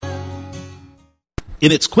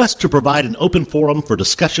In its quest to provide an open forum for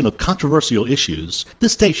discussion of controversial issues,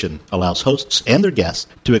 this station allows hosts and their guests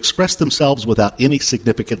to express themselves without any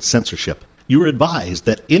significant censorship. You are advised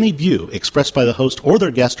that any view expressed by the host or their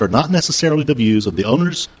guest are not necessarily the views of the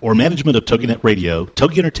owners or management of TogiNet Radio,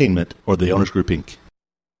 Togi Entertainment, or the Owners Group, Inc.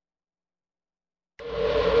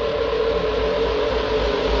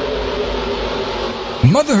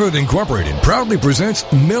 Motherhood Incorporated proudly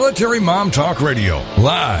presents Military Mom Talk Radio,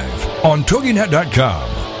 live on TogiNet.com.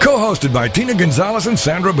 Co-hosted by Tina Gonzalez and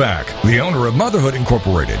Sandra Back, the owner of Motherhood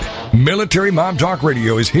Incorporated. Military Mom Talk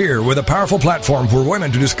Radio is here with a powerful platform for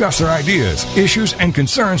women to discuss their ideas, issues, and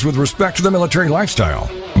concerns with respect to the military lifestyle.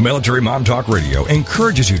 Military Mom Talk Radio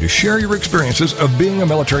encourages you to share your experiences of being a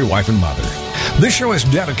military wife and mother. This show is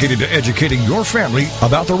dedicated to educating your family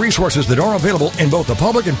about the resources that are available in both the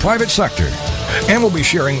public and private sector. And we'll be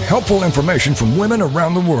sharing helpful information from women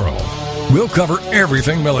around the world. We'll cover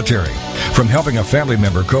everything military, from helping a family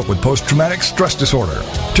member cope with post-traumatic stress disorder,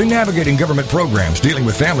 to navigating government programs dealing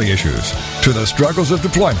with family issues, to the struggles of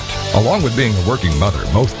deployment, along with being a working mother,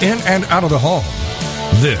 both in and out of the home.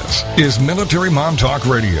 This is Military Mom Talk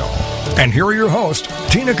Radio. And here are your hosts,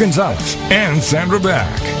 Tina Gonzalez and Sandra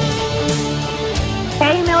Back.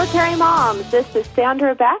 Hey, military moms. This is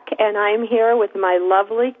Sandra Beck, and I'm here with my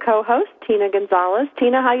lovely co-host, Tina Gonzalez.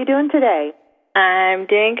 Tina, how you doing today? I'm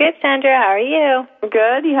doing good, Sandra. How are you?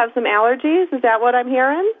 Good. You have some allergies? Is that what I'm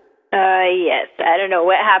hearing? Yes. I don't know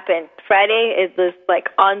what happened. Friday is this,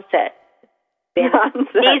 onset. Been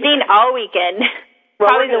sneezing all weekend. Well,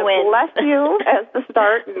 Probably the wind. Bless you as the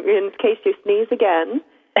start in case you sneeze again.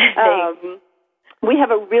 We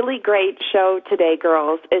have a really great show today,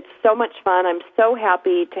 girls. It's so much fun. I'm so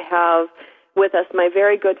happy to have with us my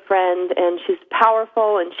very good friend, and she's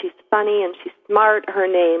powerful, and she's funny, and she's smart. Her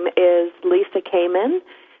name is Lisa Kamen.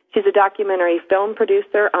 She's a documentary film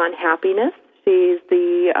producer on happiness. She's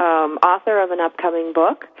the author of an upcoming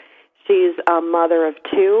book. She's a mother of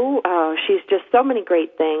two. She's just so many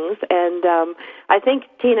great things. And I think,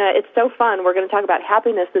 Tina, it's so fun. We're going to talk about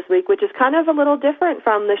happiness this week, which is kind of a little different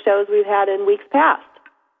from the shows we've had in weeks past.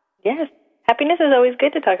 Yes. Happiness is always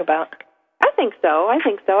good to talk about. I think so. I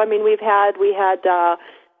mean, we had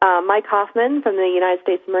Mike Hoffman from the United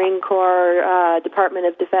States Marine Corps Department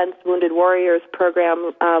of Defense Wounded Warriors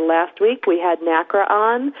program last week. We had NACRA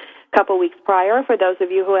on a couple weeks prior. For those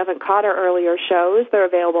of you who haven't caught our earlier shows, they're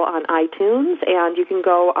available on iTunes, and you can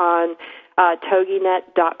go on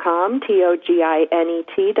toginet.com,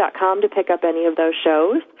 TOGINET.com, to pick up any of those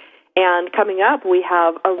shows. And coming up, we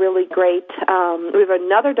have a really great, we have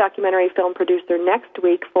another documentary film producer next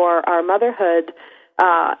week for our motherhood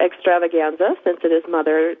extravaganza, since it is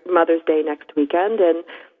Mother's Day next weekend. And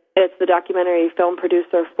it's the documentary film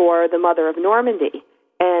producer for The Mother of Normandy.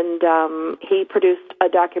 And he produced a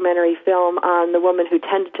documentary film on the woman who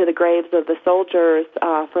tended to the graves of the soldiers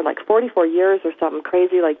for 44 years or something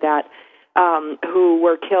crazy like that, who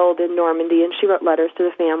were killed in Normandy, and she wrote letters to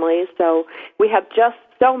the families. So we have just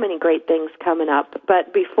so many great things coming up.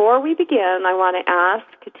 But before we begin, I want to ask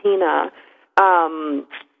Tina,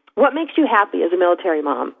 what makes you happy as a military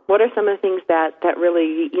mom? What are some of the things that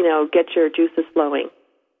really, get your juices flowing?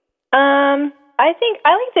 I think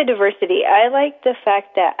I like the diversity. I like the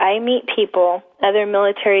fact that I meet people, other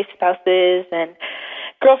military spouses and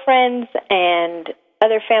girlfriends and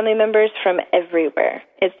other family members from everywhere.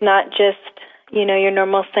 It's not just, your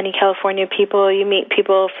normal sunny California people. You meet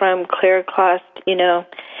people from clear across, the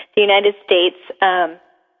United States.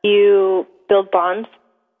 You build bonds.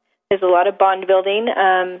 There's a lot of bond building.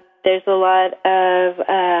 There's a lot of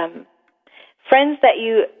friends that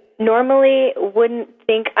you normally wouldn't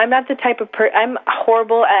think. I'm not the type of I'm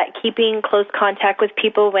horrible at keeping close contact with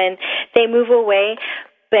people when they move away,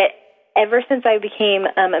 but ever since I became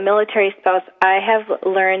a military spouse, I have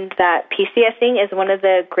learned that PCSing is one of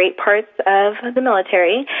the great parts of the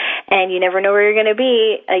military, and you never know where you're going to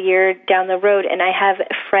be a year down the road. And I have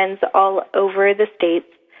friends all over the states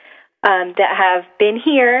that have been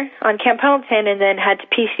here on Camp Pendleton and then had to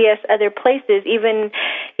PCS other places, even,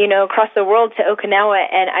 across the world to Okinawa,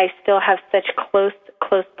 and I still have such close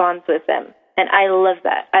bonds with them. And I love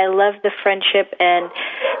that. I love the friendship, and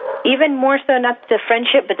even more so, not the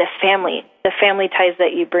friendship, but the family ties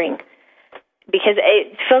that you bring. Because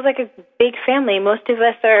it feels like a big family. Most of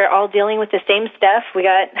us are all dealing with the same stuff. We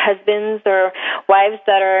got husbands or wives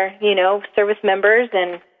that are, service members,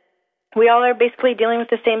 and we all are basically dealing with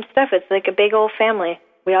the same stuff. It's like a big old family.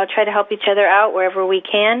 We all try to help each other out wherever we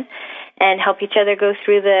can and help each other go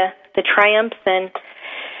through the triumphs and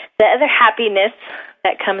the other happiness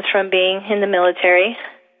that comes from being in the military.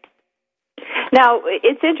 Now,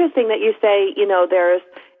 it's interesting that you say,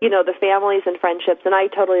 the families and friendships, and I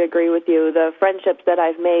totally agree with you. The friendships that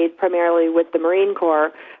I've made primarily with the Marine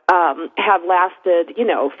Corps have lasted,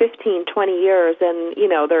 15, 20 years, and,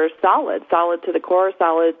 they're solid to the core,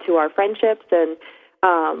 solid to our friendships. And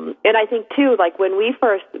I think, too, like when we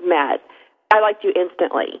first met, I liked you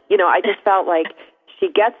instantly. I just felt like she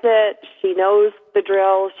gets it, she knows the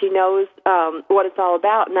drill, she knows what it's all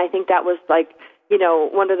about, and I think that was like,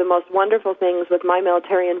 one of the most wonderful things with my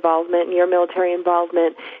military involvement and your military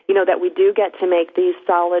involvement, that we do get to make these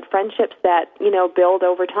solid friendships that, build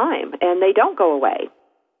over time, and they don't go away.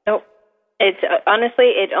 Nope. It's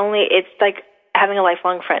honestly, it's like having a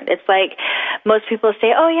lifelong friend. It's like most people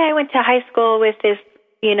say, oh, yeah, I went to high school with this,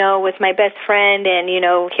 with my best friend, and,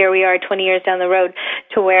 here we are 20 years down the road,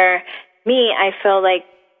 to where me, I feel like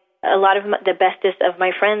a lot of the bestest of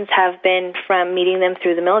my friends have been from meeting them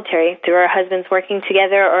through the military, through our husbands working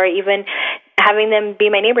together, or even having them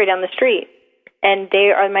be my neighbor down the street. And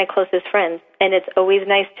they are my closest friends. And it's always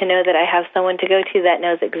nice to know that I have someone to go to that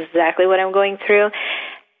knows exactly what I'm going through,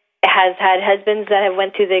 has had husbands that have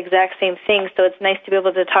went through the exact same thing. So it's nice to be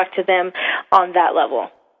able to talk to them on that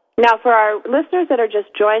level. Now, for our listeners that are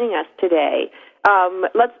just joining us today,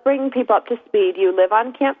 let's bring people up to speed. You live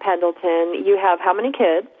on Camp Pendleton. You have how many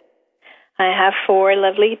kids? I have 4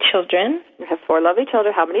 lovely children. You have 4 lovely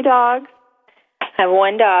children. How many dogs? I have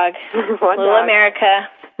 1 dog. One Little dog. America.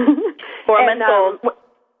 4 months old.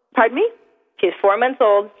 Pardon me? She's 4 months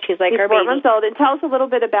old. She's like our baby. 4 months old. And tell us a little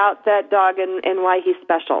bit about that dog and why he's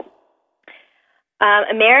special.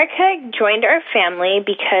 America joined our family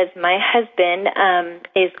because my husband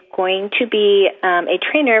is going to be a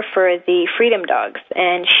trainer for the Freedom Dogs,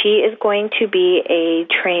 and she is going to be a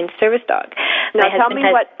trained service dog. Now, tell me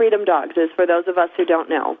what Freedom Dogs is for those of us who don't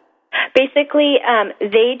know. Basically,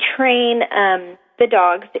 they train the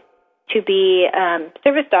dogs to be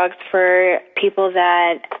service dogs for people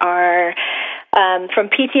that are from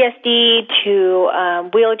PTSD to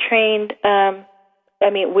wheelchaired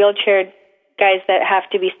guys that have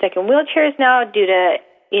to be stuck in wheelchairs now due to,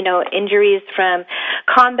 injuries from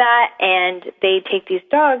combat, and they take these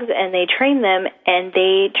dogs and they train them and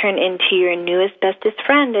they turn into your newest, bestest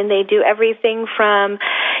friend, and they do everything from,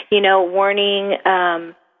 warning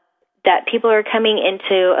that people are coming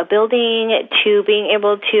into a building to being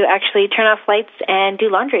able to actually turn off lights and do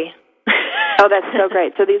laundry. Oh, that's so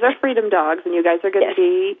great. So these are Freedom Dogs, and you guys are going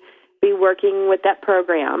to be working with that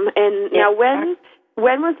program. And now when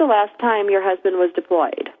was the last time your husband was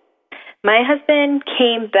deployed? My husband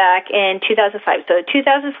came back in 2005. So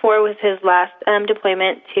 2004 was his last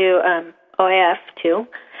deployment to OAF too.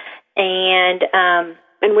 And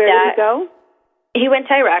where did he go? He went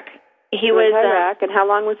to Iraq. He was to Iraq. And how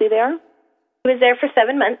long was he there? He was there for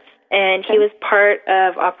 7 months, and he was part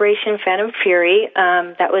of Operation Phantom Fury.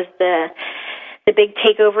 That was the big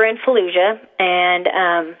takeover in Fallujah. And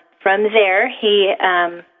from there, he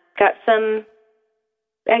got some,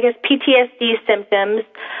 PTSD symptoms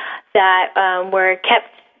that were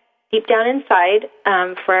kept deep down inside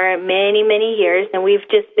for many, many years, and we've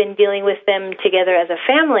just been dealing with them together as a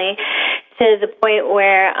family to the point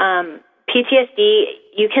where PTSD,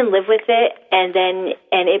 you can live with it and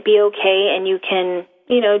it be okay, and you can,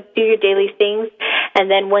 do your daily things, and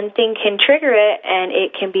then one thing can trigger it, and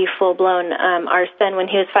it can be full-blown. Our son, when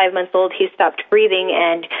he was 5 months old, he stopped breathing,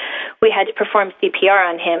 and we had to perform CPR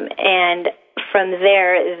on him, and from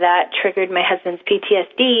there, that triggered my husband's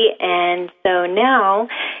PTSD, and so now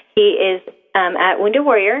he is at Wounded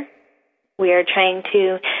Warrior. We are trying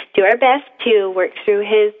to do our best to work through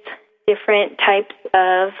his different types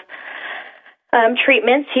of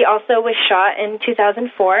treatments. He also was shot in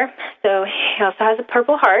 2004, so he also has a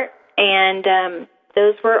Purple Heart, and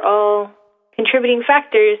those were all contributing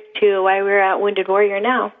factors to why we're at Wounded Warrior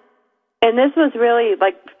now. And this was really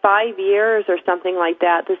like 5 years or something like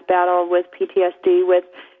that, this battle with PTSD, with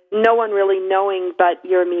no one really knowing but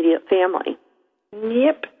your immediate family.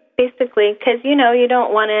 Yep, basically, because, you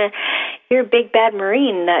don't want to, you're a big bad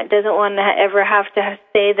Marine that doesn't want to ever have to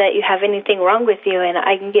say that you have anything wrong with you and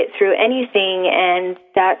I can get through anything, and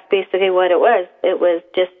that's basically what it was. It was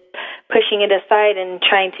just pushing it aside and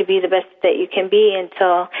trying to be the best that you can be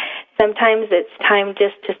until sometimes it's time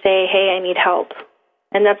just to say, hey, I need help.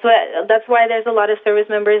 And that's why there's a lot of service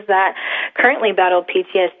members that currently battle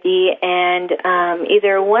PTSD and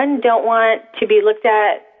either, one, don't want to be looked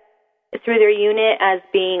at through their unit as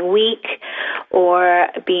being weak or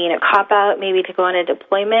being a cop-out, maybe to go on a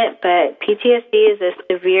deployment, but PTSD is a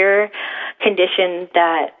severe condition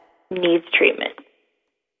that needs treatment.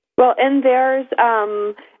 Well, and there's,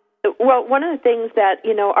 one of the things that,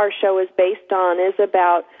 our show is based on is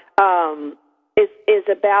about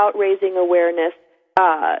raising awareness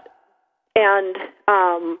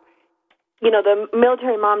the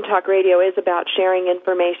Military Mom Talk Radio is about sharing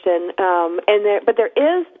information, but there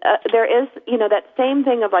is that same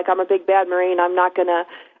thing of like, I'm a big bad Marine. I'm not gonna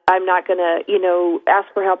ask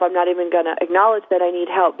for help. I'm not even gonna acknowledge that I need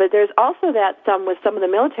help. But there's also that with some of the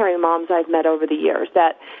military moms I've met over the years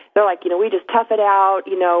that they're like, we just tough it out.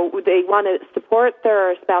 They want to support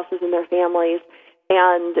their spouses and their families,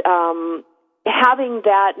 and having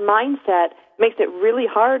that mindset makes it really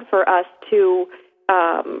hard for us to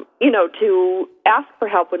ask for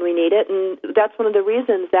help when we need it. And that's one of the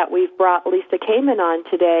reasons that we've brought Lisa Kamen on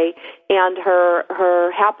today and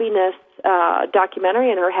her happiness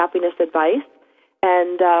documentary and her happiness advice.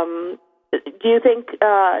 And do you think,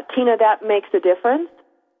 Tina, that makes a difference?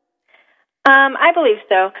 I believe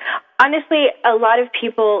so. Honestly, a lot of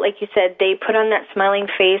people, like you said, they put on that smiling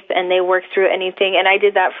face and they work through anything. And I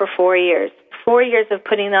did that for 4 years. 4 years of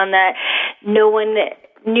putting on that. No one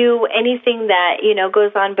knew anything that,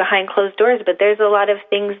 goes on behind closed doors, but there's a lot of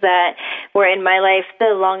things that were in my life,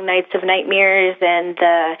 the long nights of nightmares and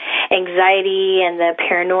the anxiety and the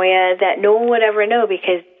paranoia that no one would ever know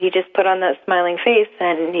because you just put on that smiling face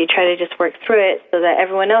and you try to just work through it so that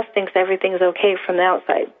everyone else thinks everything's okay from the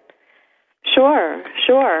outside. Sure.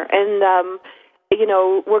 And,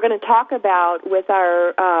 we're going to talk about with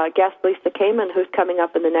our guest, Lisa Kamen, who's coming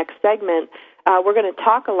up in the next segment. We're going to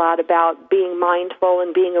talk a lot about being mindful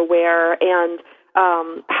and being aware and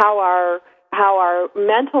how our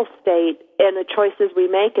mental state and the choices we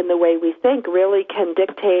make and the way we think really can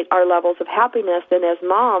dictate our levels of happiness. And as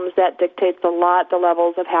moms, that dictates a lot the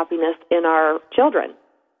levels of happiness in our children.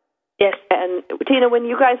 Yes. And, Tina, when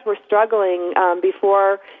you guys were struggling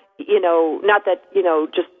before, not that,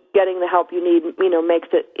 just getting the help you need, makes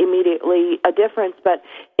it immediately a difference. But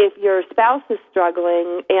if your spouse is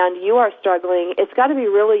struggling and you are struggling, it's got to be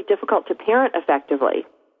really difficult to parent effectively.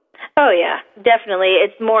 Oh, yeah, definitely.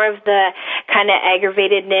 It's more of the kind of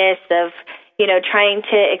aggravatedness of, trying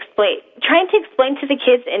to explain to the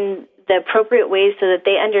kids in the appropriate ways so that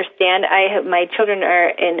they understand. My children are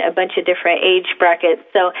in a bunch of different age brackets,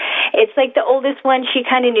 so it's like the oldest one, she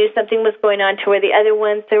kind of knew something was going on, to where the other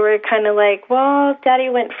ones, they were kind of like, well, Daddy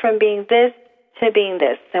went from being this to being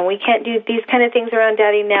this, and we can't do these kind of things around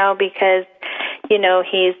Daddy now because,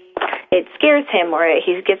 it scares him or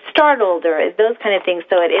he gets startled or those kind of things.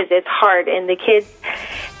 So it's hard, and the kids,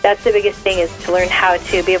 that's the biggest thing, is to learn how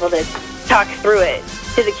to be able to talk through it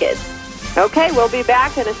to the kids. Okay, we'll be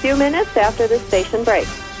back in a few minutes after this station break.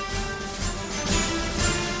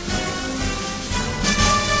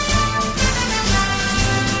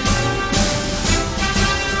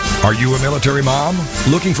 Are you a military mom?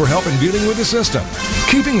 Looking for help in dealing with the system?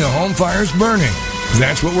 Keeping the home fires burning?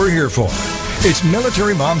 That's what we're here for. It's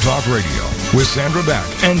Military Mom Talk Radio with Sandra Beck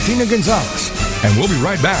and Tina Gonzalez. And we'll be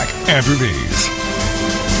right back after these.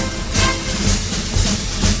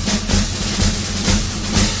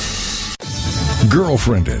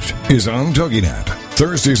 Girlfriended is on TogiNet.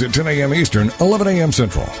 Thursdays at 10 a.m. Eastern, 11 a.m.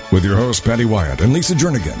 Central, with your hosts Patty Wyatt and Lisa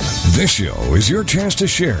Jernigan. This show is your chance to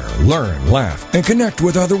share, learn, laugh, and connect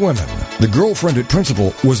with other women. The Girlfriended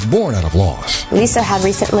principle was born out of loss. Lisa had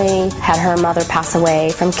recently had her mother pass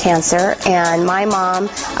away from cancer, and my mom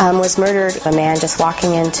was murdered. A man just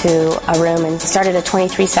walking into a room and started a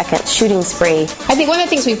 23-second shooting spree. I think one of the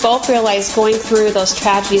things we both realized going through those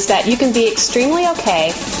tragedies that you can be extremely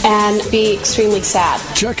okay and be extremely sad.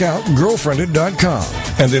 Check out girlfriended.com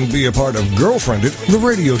and then be a part of Girlfriended, the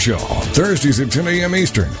radio show. Thursdays at 10 a.m.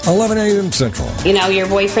 Eastern, 11 a.m. Central. Your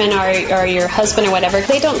boyfriend or your husband or whatever,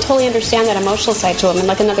 they don't totally understand that emotional side to women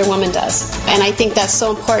like another woman does. And I think that's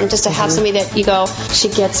so important, just to have somebody that you go, she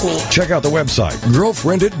gets me. Check out the website,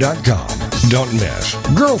 girlfriended.com. Don't miss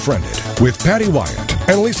Girlfriended with Patty Wyatt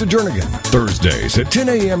and Lisa Jernigan. Thursdays at 10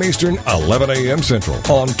 a.m. Eastern, 11 a.m. Central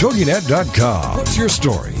on TogiNet.com. What's your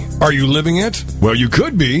story? Are you living it? Well, you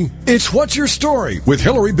could be. It's What's Your Story with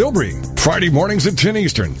Hillary Bilbrey. Friday mornings at 10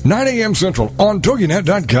 Eastern, 9 a.m. Central on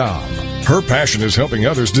TogiNet.com. Her passion is helping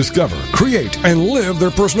others discover, create, and live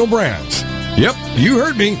their personal brands. Yep, you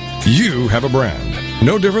heard me. You have a brand.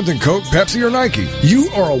 No different than Coke, Pepsi, or Nike. You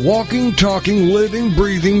are a walking, talking, living,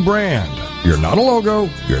 breathing brand. You're not a logo.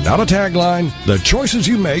 You're not a tagline. The choices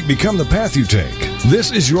you make become the path you take.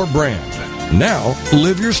 This is your brand. Now,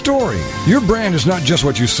 live your story. Your brand is not just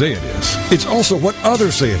what you say it is. It's also what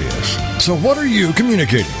others say it is. So what are you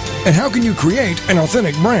communicating? And how can you create an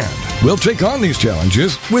authentic brand? We'll take on these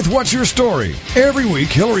challenges with What's Your Story? Every week,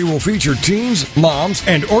 Hillary will feature teens, moms,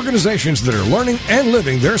 and organizations that are learning and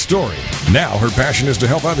living their story. Now, her passion is to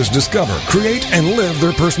help others discover, create, and live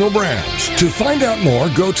their personal brands. To find out more,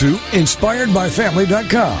 go to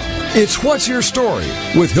inspiredbyfamily.com. It's What's Your Story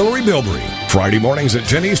with Hillary Bilbrey. Friday mornings at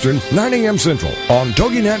 10 Eastern, 9 a.m. Central on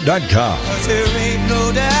TogiNet.com. 'Cause there ain't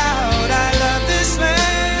no doubt I love this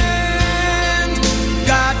land.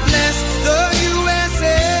 God bless the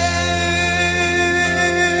USA.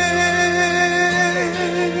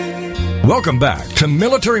 Welcome back to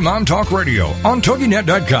Military Mom Talk Radio on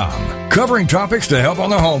TogiNet.com, covering topics to help on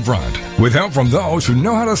the home front, with help from those who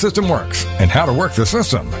know how the system works and how to work the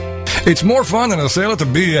system. It's more fun than a sale at the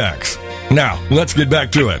BX. Now, let's get back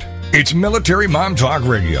to it. It's Military Mom Talk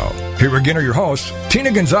Radio. Here again are your hosts, Tina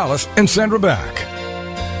Gonzalez and Sandra Back.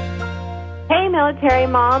 Hey, military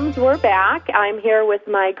moms, we're back. I'm here with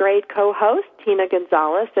my great co-host, Tina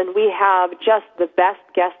Gonzalez, and we have just the best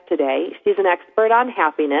guest today. She's an expert on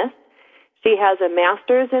happiness. She has a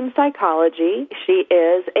master's in psychology. She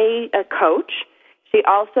is a coach. She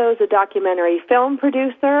also is a documentary film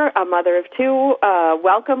producer, a mother of two.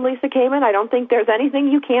 Welcome, Lisa Kamen. I don't think there's anything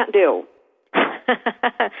you can't do.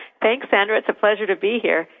 Thanks, Sandra. It's a pleasure to be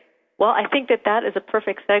here. Well, I think that is a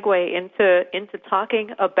perfect segue into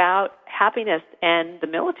talking about happiness and the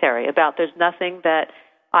military, about there's nothing that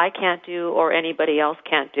I can't do or anybody else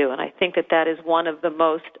can't do. And I think that is one of the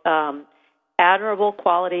most admirable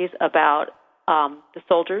qualities about the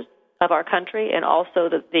soldiers of our country, and also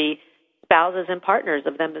the spouses and partners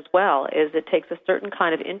of them as well, is it takes a certain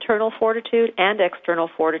kind of internal fortitude and external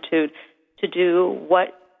fortitude to do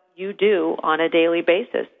what you do on a daily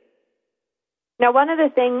basis. Now, one of the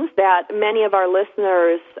things that many of our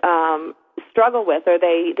listeners struggle with, or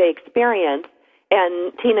they experience,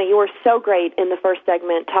 and Tina, you were so great in the first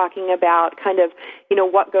segment talking about kind of,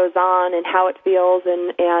 what goes on and how it feels,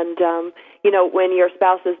 and when your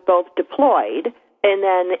spouse is both deployed. And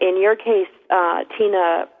then in your case,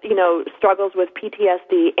 Tina, struggles with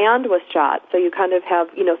PTSD and was shot. So you kind of have,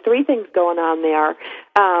 three things going on there.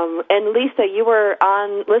 And Lisa, you were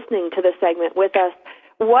on listening to this segment with us.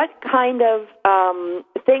 What kind of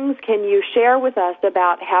things can you share with us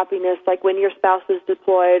about happiness, like when your spouse is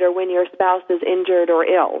deployed or when your spouse is injured or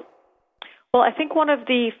ill? Well, I think one of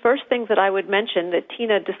the first things that I would mention that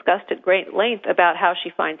Tina discussed at great length about how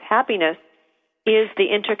she finds happiness is the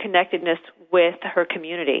interconnectedness with her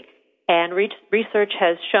community. And research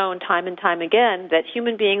has shown time and time again that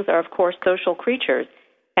human beings are, of course, social creatures.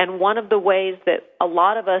 And one of the ways that a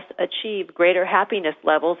lot of us achieve greater happiness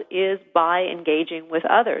levels is by engaging with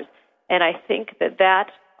others. And I think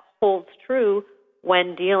that holds true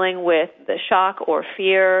when dealing with the shock or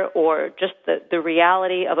fear or just the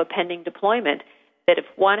reality of a pending deployment, that if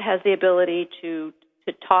one has the ability to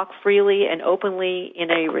talk freely and openly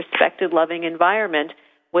in a respected, loving environment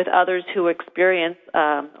with others who experience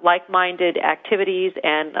like-minded activities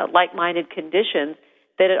and like-minded conditions,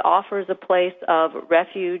 that it offers a place of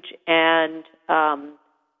refuge and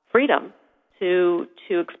freedom to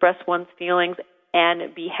express one's feelings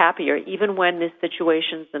and be happier, even when the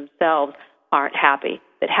situations themselves aren't happy.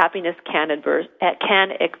 That happiness can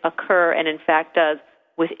occur, and in fact does,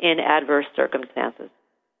 within adverse circumstances.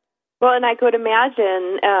 Well, and I could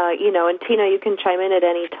imagine, and Tina, you can chime in at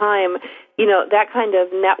any time, that kind of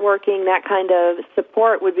networking, that kind of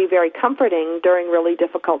support would be very comforting during really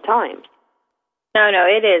difficult times. No,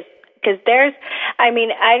 it is. Because I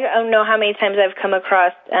don't know how many times I've come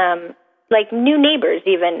across, new neighbors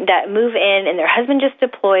even, that move in and their husband just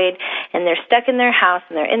deployed and they're stuck in their house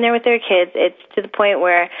and they're in there with their kids. It's to the point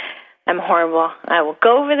where I'm horrible. I will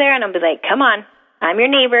go over there and I'll be like, come on, I'm your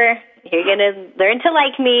neighbor. You're going to learn to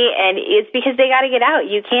like me. And it's because they got to get out.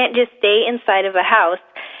 You can't just stay inside of a house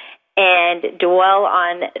and dwell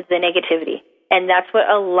on the negativity. And that's what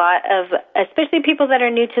a lot of, especially people that are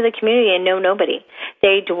new to the community and know nobody,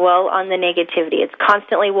 they dwell on the negativity. It's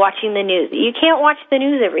constantly watching the news. You can't watch the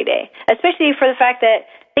news every day, especially for the fact that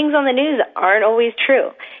things on the news aren't always true.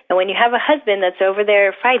 And when you have a husband that's over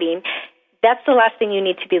there fighting, that's the last thing you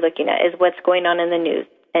need to be looking at, is what's going on in the news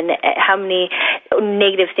and how many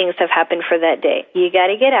negative things have happened for that day. You got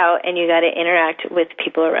to get out and you got to interact with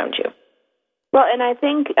people around you. Well, and I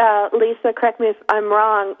think, Lisa, correct me if I'm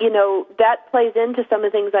wrong, that plays into some of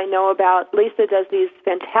the things I know about. Lisa does these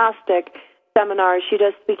fantastic seminars. She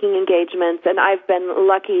does speaking engagements, and I've been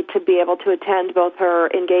lucky to be able to attend both her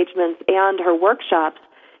engagements and her workshops.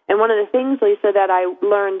 And one of the things, Lisa, that I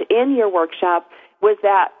learned in your workshop was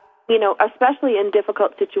that, especially in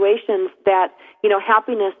difficult situations, that,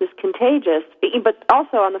 happiness is contagious. But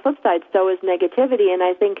also on the flip side, so is negativity. And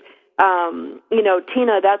I think,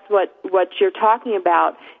 Tina, that's what you're talking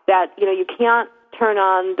about, that, you can't turn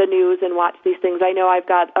on the news and watch these things. I know I've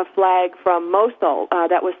got a flag from Mosul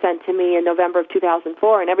that was sent to me in November of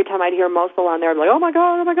 2004, and every time I'd hear Mosul on there, I'm like, oh, my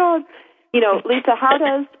God. Lisa, how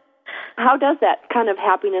How does that kind of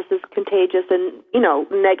happiness is contagious and,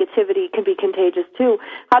 negativity can be contagious too?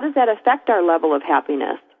 How does that affect our level of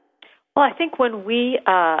happiness? Well, I think when we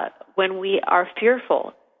are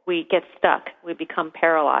fearful, we get stuck. We become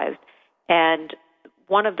paralyzed. And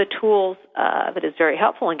one of the tools that is very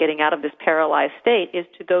helpful in getting out of this paralyzed state is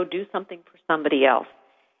to go do something for somebody else.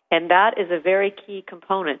 And that is a very key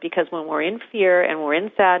component, because when we're in fear and we're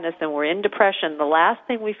in sadness and we're in depression, the last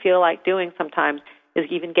thing we feel like doing sometimes is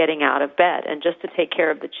even getting out of bed. And just to take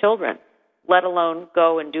care of the children, let alone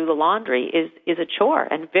go and do the laundry, is a chore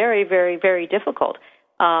and very, very, very difficult.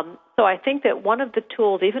 So I think that one of the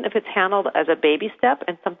tools, even if it's handled as a baby step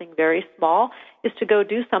and something very small, is to go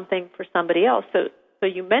do something for somebody else. So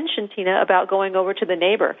you mentioned, Tina, about going over to the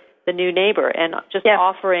new neighbor, and just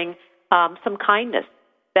offering some kindness.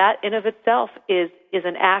 That in of itself is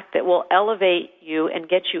an act that will elevate you and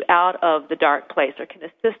get you out of the dark place, or can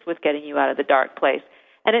assist with getting you out of the dark place.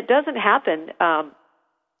 And it doesn't happen,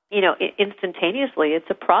 instantaneously. It's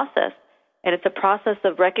a process, and it's a process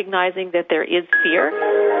of recognizing that there is fear,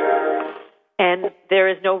 and there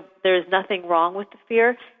is nothing wrong with the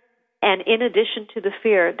fear. And in addition to the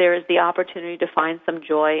fear, there is the opportunity to find some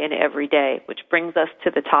joy in every day, which brings us to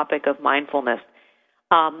the topic of mindfulness.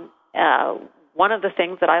 One of the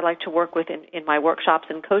things that I like to work with in my workshops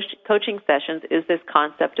and coaching sessions is this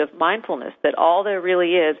concept of mindfulness, that all there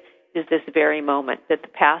really is this very moment, that the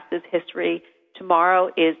past is history, tomorrow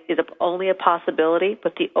is only a possibility,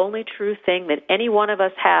 but the only true thing that any one of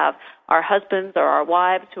us have, our husbands or our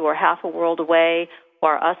wives who are half a world away,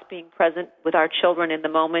 or us being present with our children in the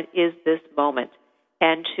moment, is this moment.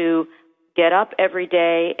 And to get up every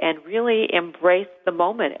day and really embrace the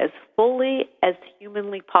moment as fully as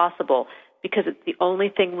humanly possible, because it's the only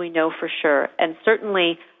thing we know for sure. And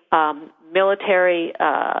certainly military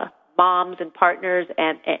moms and partners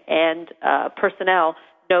and personnel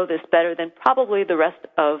know this better than probably the rest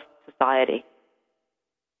of society.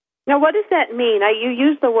 Now, what does that mean? You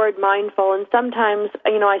use the word mindful, and sometimes,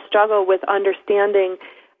 I struggle with understanding.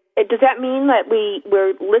 Does that mean that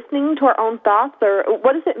we're listening to our own thoughts, or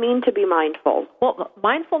what does it mean to be mindful? Well,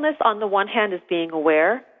 mindfulness on the one hand is being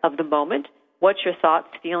aware of the moment, what your thoughts,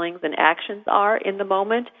 feelings, and actions are in the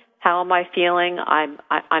moment. How am I feeling?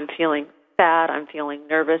 I'm feeling sad. I'm feeling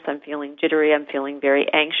nervous. I'm feeling jittery. I'm feeling very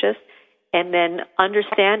anxious. And then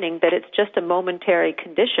understanding that it's just a momentary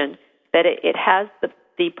condition, that it has the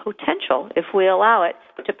potential, if we allow it,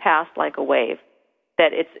 to pass like a wave.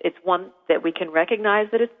 That it's one that we can recognize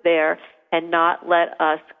that it's there and not let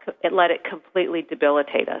it completely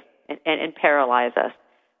debilitate us and paralyze us.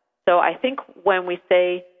 So I think when we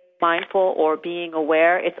say mindful or being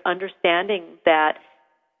aware, it's understanding that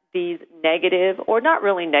these negative, or not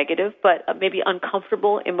really negative, but maybe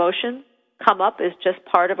uncomfortable emotions come up as just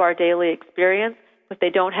part of our daily experience, but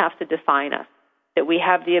they don't have to define us. That we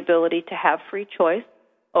have the ability to have free choice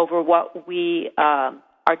over what we are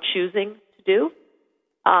choosing to do,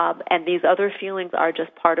 and these other feelings are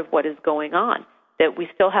just part of what is going on. That we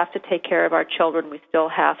still have to take care of our children, we still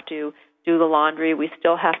have to do the laundry, we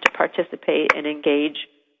still have to participate and engage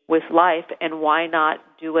with life, and why not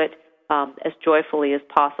do it as joyfully as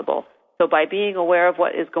possible? So by being aware of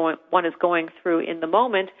what one is going through in the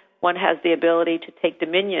moment, one has the ability to take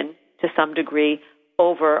dominion to some degree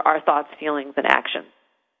over our thoughts, feelings, and actions.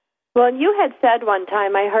 Well, and you had said one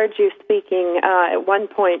time, I heard you speaking at one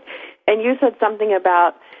point, and you said something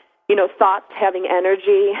about, thoughts having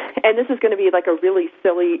energy, and this is going to be like a really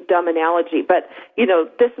silly, dumb analogy, but,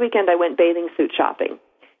 this weekend I went bathing suit shopping,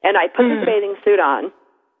 and I put this bathing suit on,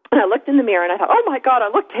 and I looked in the mirror, and I thought, oh, my God, I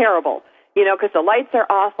look terrible, because the lights are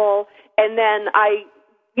awful. And then I,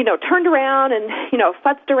 turned around and,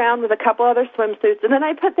 futzed around with a couple other swimsuits. And then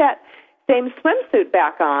I put that same swimsuit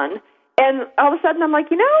back on. And all of a sudden I'm like,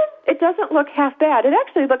 it doesn't look half bad. It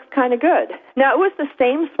actually looks kind of good. Now, it was the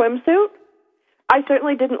same swimsuit. I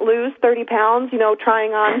certainly didn't lose 30 pounds,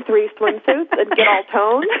 trying on 3 swimsuits and get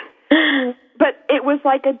all toned. But it was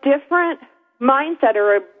like a different mindset,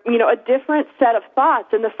 or a different set of thoughts.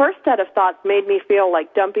 And the first set of thoughts made me feel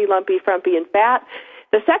like dumpy, lumpy, frumpy, and fat.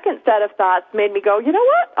 The second set of thoughts made me go, you know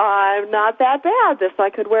what? I'm not that bad. This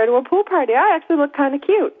I could wear to a pool party. I actually look kind of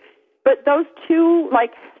cute. But those two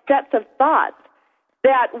sets of thoughts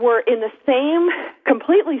that were in the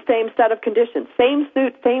completely same set of conditions, same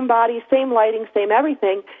suit, same body, same lighting, same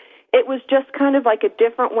everything, it was just kind of like a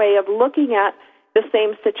different way of looking at the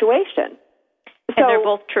same situation. And they're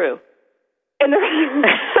both true. And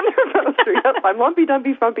they're both true. Yes, I'm lumpy,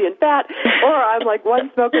 dumpy, frumpy, and fat, or I'm like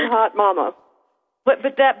one smoking hot mama. But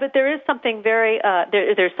there is something very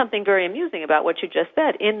there's something very amusing about what you just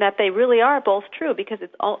said, in that they really are both true, because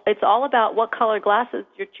it's all about what color glasses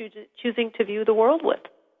you're choosing to view the world with,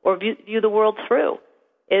 or view the world through.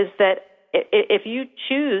 Is that if you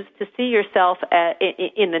choose to see yourself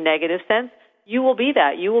in the negative sense, you will be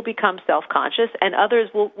that. You will become self-conscious, and others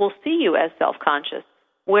will see you as self-conscious.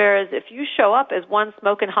 Whereas if you show up as one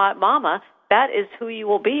smoking hot mama, that is who you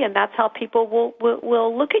will be, and that's how people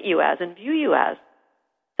will look at you as and view you as.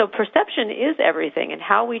 So perception is everything, and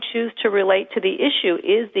how we choose to relate to the issue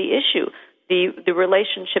is the issue. The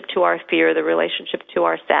relationship to our fear, the relationship to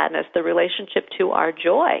our sadness, the relationship to our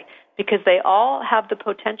joy, because they all have the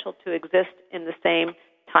potential to exist in the same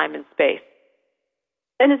time and space.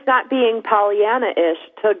 And it's not being Pollyanna-ish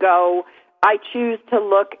to go, I choose to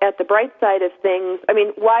look at the bright side of things. I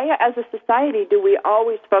mean, why as a society do we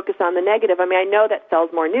always focus on the negative? I mean, I know that sells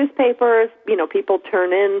more newspapers. People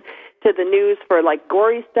turn in to the news for like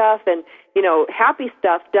gory stuff, and happy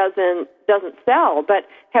stuff doesn't sell. But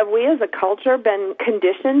have we as a culture been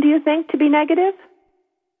conditioned, do you think, to be negative?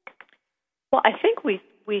 Well, I think we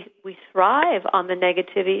thrive on the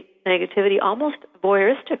negativity almost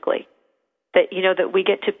voyeuristically. That we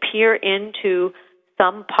get to peer into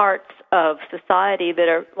some parts of society that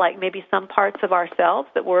are like maybe some parts of ourselves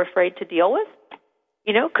that we're afraid to deal with.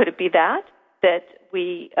 Could it be that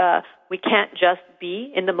we can't just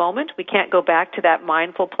be in the moment? We can't go back to that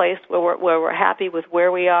mindful place where we're happy with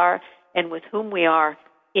where we are and with whom we are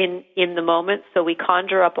in the moment. So we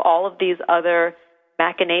conjure up all of these other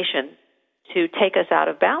machinations to take us out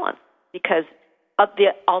of balance, because the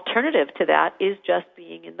alternative to that is just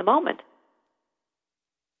being in the moment.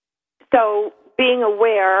 So being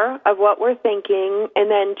aware of what we're thinking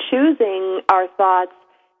and then choosing our thoughts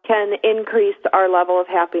can increase our level of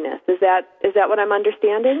happiness. Is that what I'm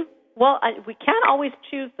understanding? Well, we can't always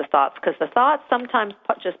choose the thoughts, because the thoughts sometimes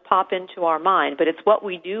just pop into our mind, but it's what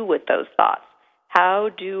we do with those thoughts. How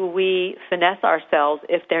do we finesse ourselves,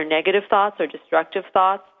 if they're negative thoughts or destructive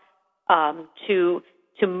thoughts, to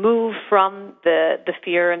move from the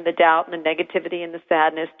fear and the doubt and the negativity and the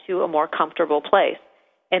sadness to a more comfortable place?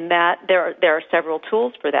 And that there are several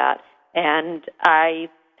tools for that, and I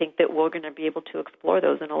think that we're going to be able to explore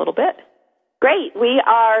those in a little bit. Great. We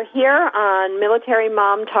are here on Military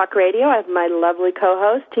Mom Talk Radio. I have my lovely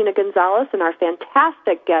co-host, Tina Gonzalez, and our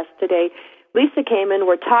fantastic guest today, Lisa Kamen.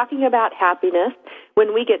 We're talking about happiness.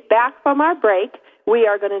 When we get back from our break, we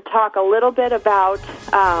are going to talk a little bit about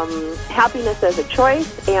happiness as a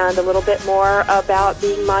choice and a little bit more about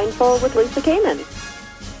being mindful with Lisa Kamen.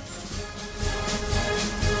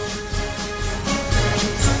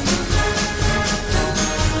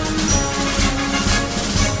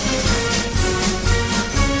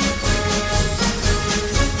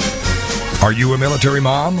 Are you a military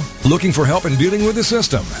mom? Looking for help in dealing with the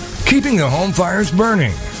system? Keeping the home fires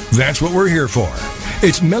burning? That's what we're here for.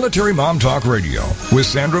 It's Military Mom Talk Radio with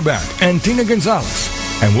Sandra Beck and Tina Gonzalez.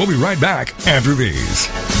 And we'll be right back after these.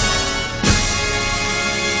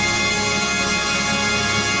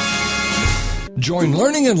 Join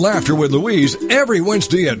Learning and Laughter with Louise every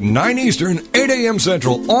Wednesday at 9 Eastern, 8 a.m.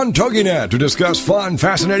 Central on TogiNet to discuss fun,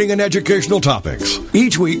 fascinating, and educational topics.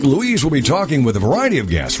 Each week, Louise will be talking with a variety of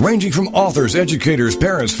guests ranging from authors, educators,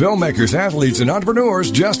 parents, filmmakers, athletes, and entrepreneurs,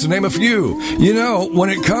 just to name a few. When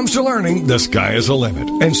it comes to learning, the sky is the limit.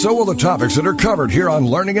 And so will the topics that are covered here on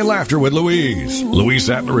Learning and Laughter with Louise. Louise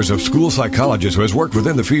Sattler is a school psychologist who has worked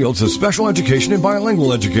within the fields of special education and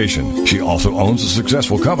bilingual education. She also owns a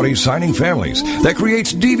successful company, Signing Families, that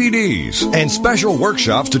creates DVDs and special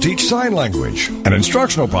workshops to teach sign language and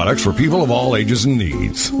instructional products for people of all ages and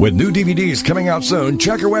needs. With new DVDs coming out soon,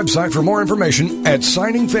 check her website for more information at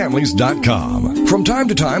signingfamilies.com. From time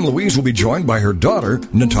to time, Louise will be joined by her daughter,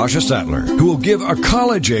 Natasha Sattler, who will give a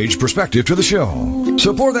college-age perspective to the show.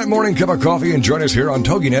 So pour that morning cup of coffee and join us here on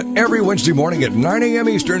TogiNet every Wednesday morning at 9 a.m.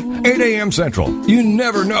 Eastern, 8 a.m. Central. You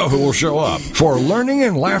never know who will show up for Learning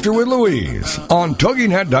and Laughter with Louise on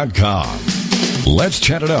TogiNet.com. Let's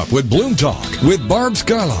chat it up with Bloom Talk with Barb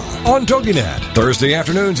Scala on TogiNet. Thursday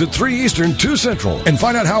afternoons at 3 Eastern, 2 Central. And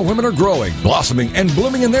find out how women are growing, blossoming, and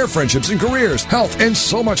blooming in their friendships and careers, health, and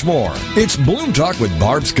so much more. It's Bloom Talk with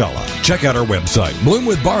Barb Scala. Check out our website,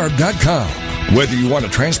 bloomwithbarb.com. Whether you want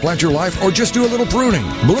to transplant your life or just do a little pruning,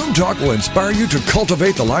 Bloom Talk will inspire you to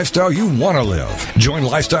cultivate the lifestyle you want to live. Join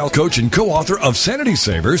lifestyle coach and co-author of Sanity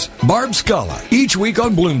Savers, Barb Scala, each week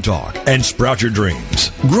on Bloom Talk and sprout your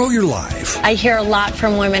dreams. Grow your life. I hear a lot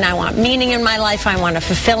from women. I want meaning in my life. I want a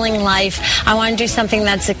fulfilling life. I want to do something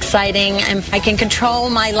that's exciting. And I can control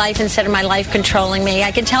my life instead of my life controlling me.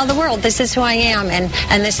 I can tell the world this is who I am and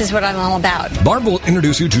this is what I'm all about. Barb will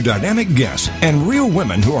introduce you to dynamic guests and real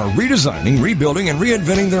women who are redesigning, rebuilding, and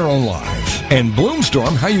reinventing their own lives. And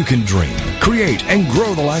Bloomstorm how you can dream, create, and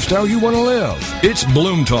grow the lifestyle you want to live. It's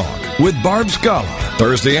Bloom Talk with Barb Scala.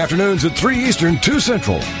 Thursday afternoons at 3 Eastern, 2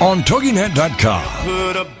 Central on TogiNet.com.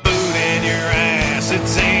 Put a boot in your ass,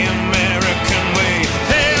 it's the American way.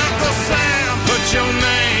 Hey, Uncle Sam, put your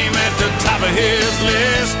name at the top of his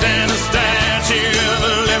list, and the Statue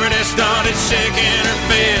of Liberty started shaking her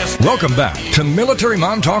fist. Welcome back to Military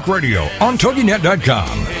Mom Talk Radio on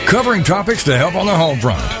TogiNet.com, covering topics to help on the home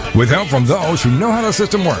front, with help from those who know how the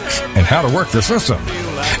system works and how to work the system.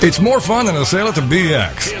 It's more fun than a sale at the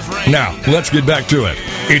BX. Now, let's get back to it.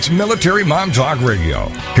 It's Military Mom Talk Radio.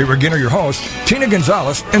 Here again are your hosts, Tina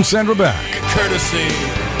Gonzalez and Sandra Beck. Courtesy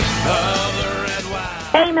of the red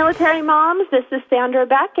wine. Hey, military moms, this is Sandra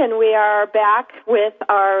Beck, and we are back with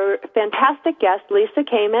our fantastic guest, Lisa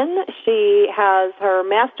Kamen. She has her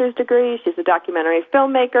master's degree. She's a documentary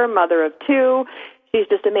filmmaker, mother of 2. She's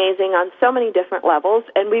just amazing on so many different levels,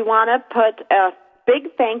 and we want to put a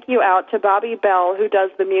big thank you out to Bobby Bell, who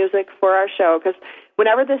does the music for our show, because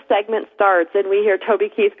whenever this segment starts and we hear Toby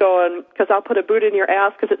Keith going, because I'll put a boot in your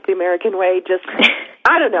ass because it's the American way, just,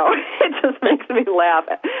 I don't know, it just makes me laugh.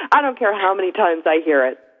 I don't care how many times I hear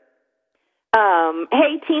it.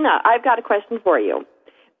 Hey, Tina, I've got a question for you.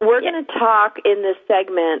 We're going to talk in this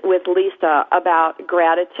segment with Lisa about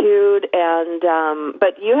gratitude, and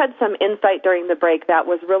but you had some insight during the break that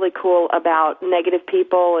was really cool about negative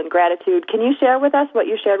people and gratitude. Can you share with us what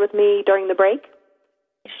you shared with me during the break?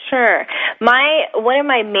 Sure. One of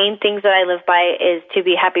my main things that I live by is to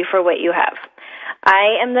be happy for what you have.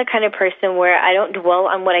 I am the kind of person where I don't dwell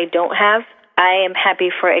on what I don't have. I am happy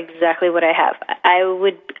for exactly what I have.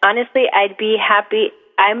 I'd be happy.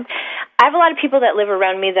 I have a lot of people that live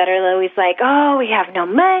around me that are always like, oh, we have no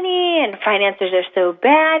money and finances are so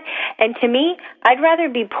bad. And to me, I'd rather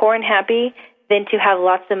be poor and happy than to have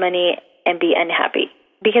lots of money and be unhappy.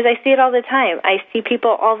 Because I see it all the time. I see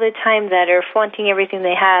people all the time that are flaunting everything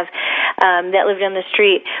they have, that live down the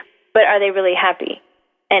street, but are they really happy?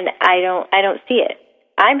 And I don't see it.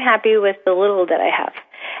 I'm happy with the little that I have.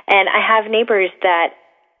 And I have neighbors that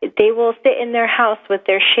they will sit in their house with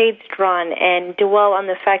their shades drawn and dwell on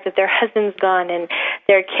the fact that their husband's gone and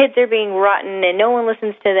their kids are being rotten and no one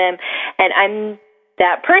listens to them. And I'm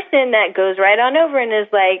that person that goes right on over and is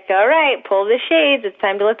like, all right, pull the shades. It's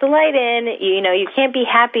time to let the light in. You know, you can't be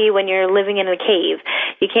happy when you're living in a cave.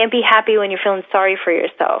 You can't be happy when you're feeling sorry for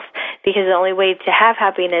yourself, because the only way to have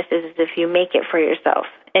happiness is if you make it for yourself.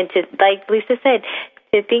 And to, like Lisa said,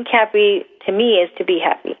 to think happy to me is to be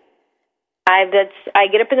happy. I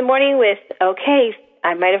get up in the morning with, okay,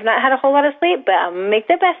 I might have not had a whole lot of sleep, but I'm going to make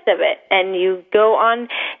the best of it. And you go on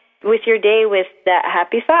with your day with that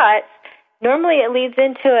happy thoughts. Normally it leads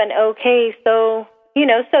into an okay, so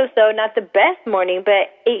not the best morning,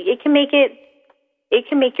 but it can make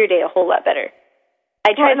your day a whole lot better.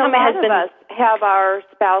 I try to tell my husband. A lot of us have our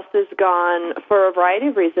spouses gone for a variety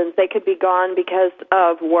of reasons. They could be gone because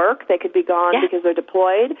of work. They could be gone because they're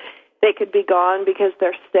deployed. They could be gone because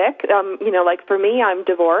they're sick. Like for me, I'm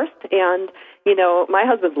divorced, and, my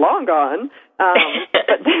husband's long gone.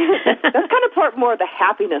 But that's kind of part more of the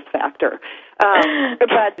happiness factor.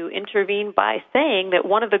 But to intervene by saying that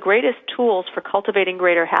one of the greatest tools for cultivating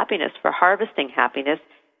greater happiness, for harvesting happiness,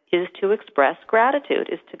 is to express gratitude,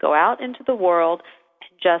 is to go out into the world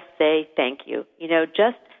and just say thank you.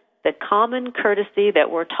 Just the common courtesy that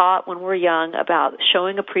we're taught when we're young about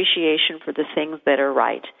showing appreciation for the things that are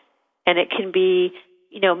right. And it can be,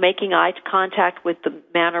 making eye contact with the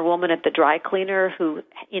man or woman at the dry cleaner who,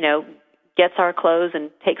 gets our clothes and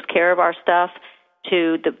takes care of our stuff,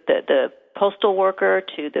 to the postal worker,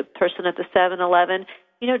 to the person at the 7-Eleven,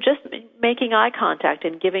 just making eye contact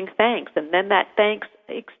and giving thanks. And then that thanks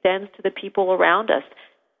extends to the people around us,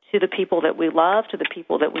 to the people that we love, to the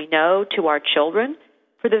people that we know, to our children,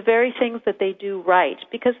 for the very things that they do right.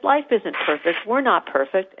 Because life isn't perfect. We're not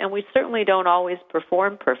perfect, and we certainly don't always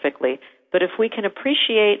perform perfectly. But if we can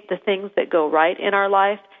appreciate the things that go right in our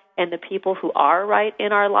life and the people who are right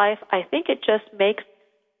in our life, I think it just makes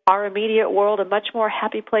our immediate world a much more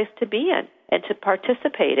happy place to be in and to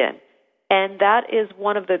participate in. And that is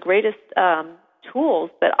one of the greatest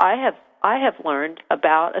tools that I have I have learned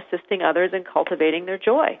about assisting others in cultivating their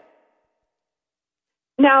joy.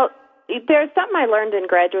 Now, there's something I learned in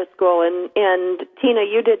graduate school, and Tina,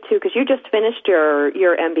 you did too, because you just finished your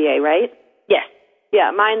MBA, right? Yes.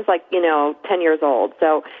 Yeah, mine's 10 years old.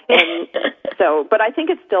 So, but I think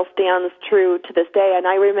it still stands true to this day. And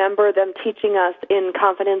I remember them teaching us in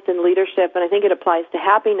confidence and leadership, and I think it applies to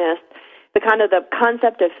happiness, the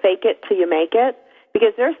concept of fake it till you make it.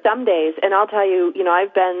 Because there's some days, and I'll tell you,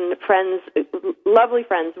 I've been lovely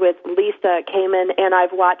friends with Lisa Kamen, and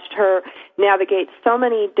I've watched her navigate so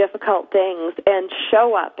many difficult things and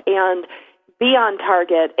show up and be on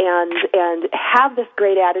target and have this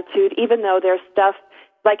great attitude, even though there's stuff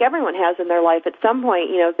like everyone has in their life. At some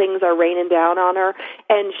point, things are raining down on her,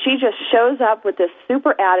 and she just shows up with this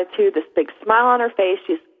super attitude, this big smile on her face.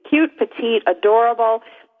 She's cute, petite, adorable,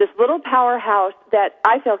 this little powerhouse that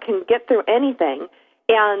I feel can get through anything.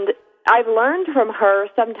 And I've learned from her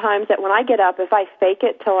sometimes that when I get up, if I fake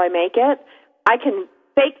it till I make it, I can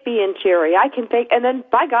fake being cheery. I can fake, and then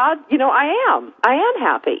by God, I am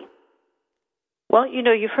happy. Well,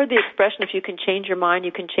 you've heard the expression, if you can change your mind,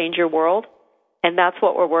 you can change your world. And that's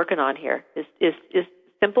what we're working on here, is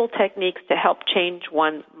simple techniques to help change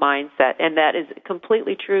one's mindset. And that is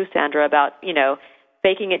completely true, Sandra, about,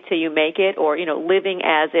 faking it till you make it, or, living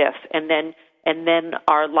as if, and then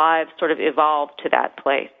our lives sort of evolve to that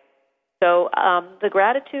place. So the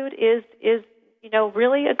gratitude is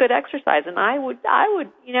really a good exercise. And I would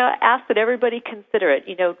ask that everybody consider it,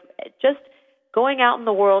 just going out in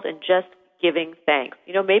the world and just giving thanks.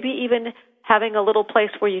 Maybe even having a little place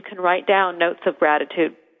where you can write down notes of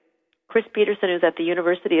gratitude. Chris Peterson, who's at the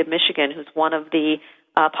University of Michigan, who's one of the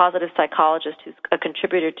positive psychologists, who's a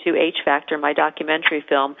contributor to H Factor, my documentary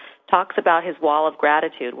film, talks about his wall of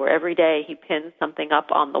gratitude, where every day he pins something up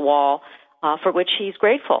on the wall for which he's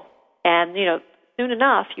grateful. And, soon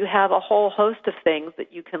enough, you have a whole host of things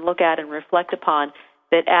that you can look at and reflect upon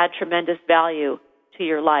that add tremendous value to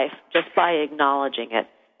your life just by acknowledging it.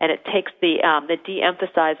 And it takes it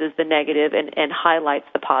de-emphasizes the negative and highlights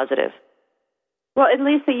the positive. Well, and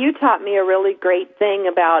Lisa, you taught me a really great thing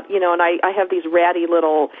about, and I have these ratty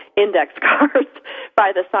little index cards by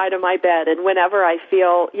the side of my bed, and whenever I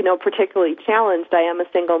feel, particularly challenged, I am a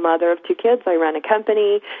single mother of 2 kids, I run a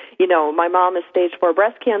company, my mom is stage 4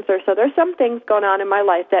 breast cancer, so there's some things going on in my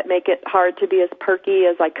life that make it hard to be as perky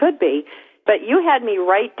as I could be. But you had me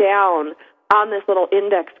write down on this little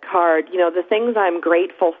index card, the things I'm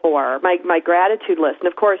grateful for, my gratitude list.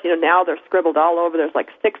 And, of course, now they're scribbled all over. There's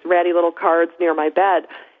 6 ratty little cards near my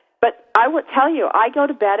bed. But I would tell you, I go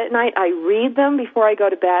to bed at night, I read them before I go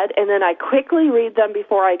to bed, and then I quickly read them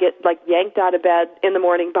before I get, yanked out of bed in the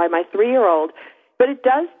morning by my 3-year-old. But it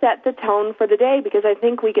does set the tone for the day, because I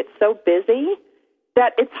think we get so busy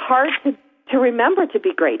that it's hard to remember to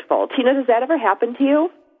be grateful. Tina, does that ever happen to you?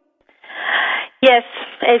 Yes,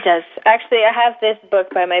 it does. Actually, I have this book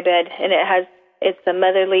by my bed, and it's a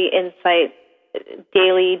Motherly Insight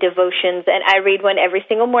daily devotions, and I read one every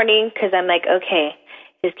single morning because I'm like, okay,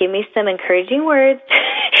 just give me some encouraging words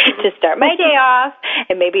to start my day off,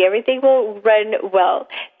 and maybe everything will run well.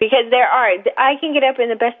 Because I can get up in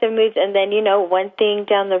the best of moods, and then, one thing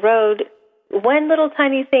down the road, one little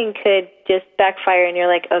tiny thing could just backfire, and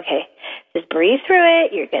you're like, okay, just breathe through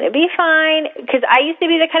it. You're going to be fine. Because I used to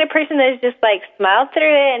be the kind of person that is just smiled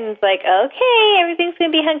through it and it's like, okay, everything's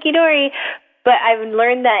going to be hunky-dory. But I've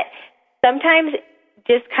learned that sometimes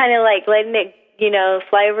just kind of letting it,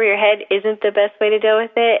 fly over your head isn't the best way to deal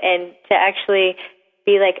with it, and to actually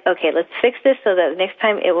be like, okay, let's fix this so that next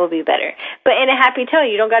time it will be better. But in a happy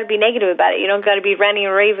tone, you don't got to be negative about it. You don't got to be ranting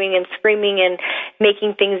and raving and screaming and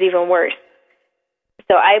making things even worse.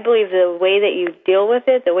 So I believe the way that you deal with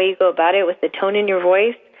it, the way you go about it, with the tone in your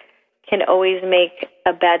voice, can always make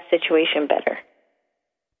a bad situation better.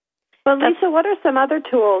 Well, Lisa, what are some other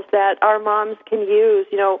tools that our moms can use?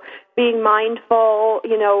 Being mindful.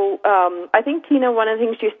 I think, Tina, one of the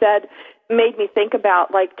things you said made me think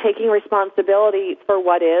about taking responsibility for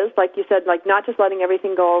what is. Like you said, not just letting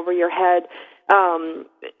everything go over your head.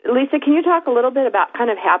 Lisa, can you talk a little bit about kind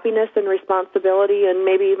of happiness and responsibility and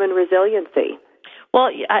maybe even resiliency? Well,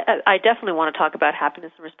 I definitely want to talk about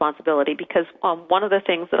happiness and responsibility, because one of the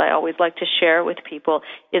things that I always like to share with people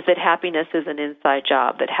is that happiness is an inside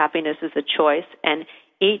job, that happiness is a choice, and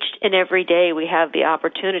each and every day we have the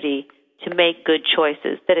opportunity to make good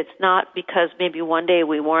choices, that it's not because maybe one day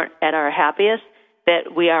we weren't at our happiest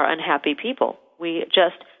that we are unhappy people. We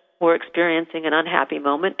just were experiencing an unhappy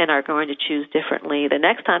moment and are going to choose differently the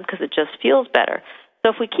next time because it just feels better.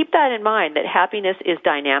 So if we keep that in mind, that happiness is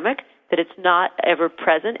dynamic, that it's not ever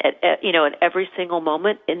present at every single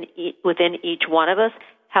moment within each one of us,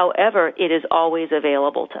 However, it is always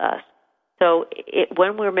available to us. So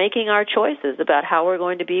when we're making our choices about how we're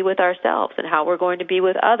going to be with ourselves and how we're going to be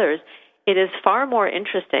with others, it is far more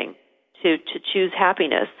interesting to choose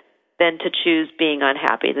happiness than to choose being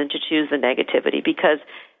unhappy, than to choose the negativity, because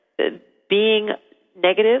being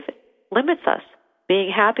negative limits us. Being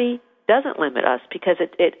happy doesn't limit us, because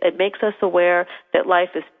it makes us aware that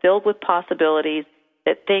life is filled with possibilities,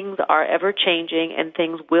 that things are ever changing and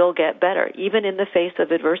things will get better, even in the face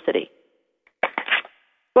of adversity.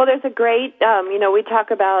 Well, there's a great, we talk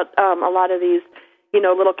about a lot of these,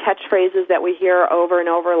 little catchphrases that we hear over and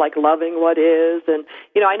over, like loving what is. And,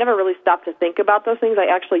 I never really stop to think about those things. I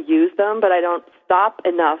actually use them, but I don't stop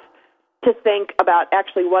enough to think about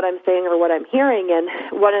actually what I'm saying or what I'm hearing. And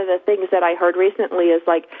one of the things that I heard recently is,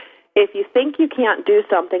 like, if you think you can't do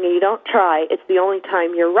something and you don't try, it's the only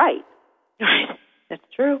time you're right. Right. That's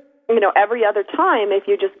true. Every other time, if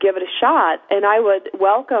you just give it a shot. And I would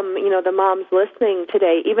welcome, the moms listening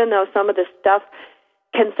today, even though some of this stuff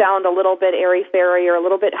can sound a little bit airy-fairy or a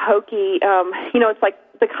little bit hokey. It's like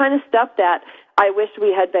the kind of stuff that I wish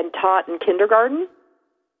we had been taught in kindergarten,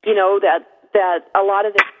 that a lot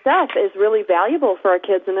of this stuff is really valuable for our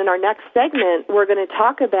kids. And in our next segment, we're going to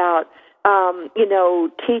talk about,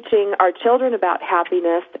 teaching our children about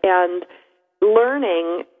happiness, and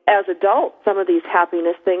learning as adults some of these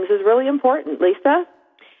happiness things is really important. Lisa?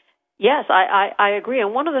 Yes, I agree.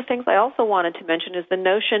 And one of the things I also wanted to mention is the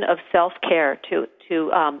notion of self-care to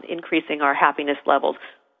increasing our happiness levels.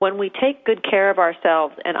 When we take good care of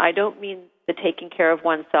ourselves, and I don't mean the taking care of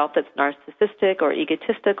oneself that's narcissistic or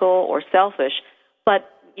egotistical or selfish, but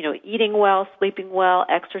eating well, sleeping well,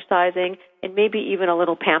 exercising, and maybe even a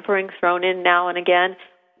little pampering thrown in now and again,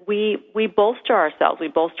 we bolster ourselves. We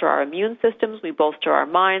bolster our immune systems. We bolster our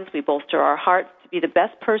minds. We bolster our hearts to be the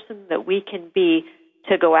best person that we can be,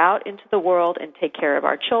 to go out into the world and take care of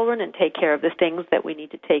our children and take care of the things that we need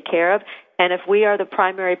to take care of. And if we are the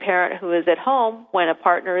primary parent who is at home when a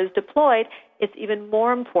partner is deployed, it's even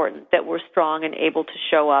more important that we're strong and able to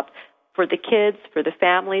show up for the kids, for the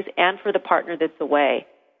families, and for the partner that's away.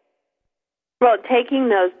 Well, taking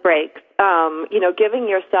those breaks, giving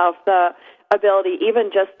yourself the ability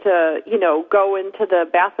even just to, go into the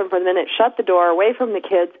bathroom for a minute, shut the door, away from the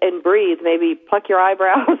kids, and breathe, maybe pluck your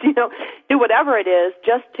eyebrows, do whatever it is,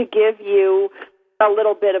 just to give you a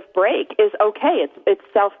little bit of break is okay. It's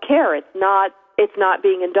self-care. It's not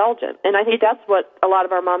being indulgent. And I think that's what a lot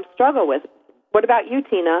of our moms struggle with. What about you,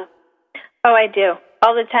 Tina? Oh, I do.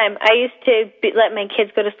 All the time. I used to let my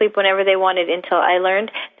kids go to sleep whenever they wanted until I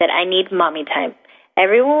learned that I need mommy time.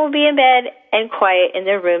 Everyone will be in bed and quiet in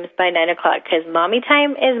their rooms by 9 o'clock, because mommy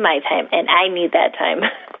time is my time, and I need that time.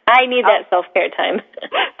 I need that self-care time.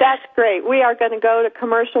 That's great. We are going to go to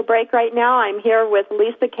commercial break right now. I'm here with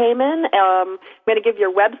Lisa Kamen. I'm going to give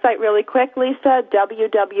your website really quick, Lisa,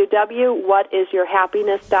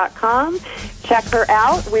 www.whatisyourhappiness.com. Check her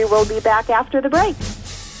out. We will be back after the break.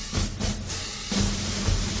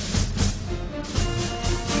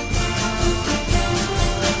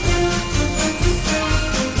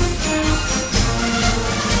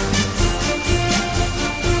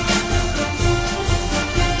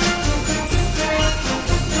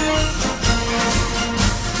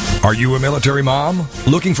 Are you a military mom?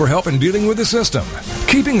 Looking for help in dealing with the system?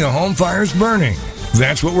 Keeping the home fires burning?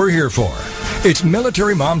 That's what we're here for. It's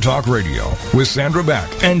Military Mom Talk Radio with Sandra Beck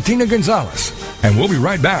and Tina Gonzalez. And we'll be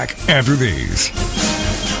right back after these.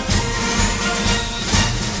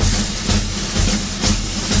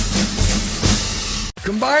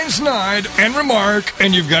 Combine snide and remark,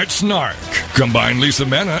 and you've got snark. Combine Lisa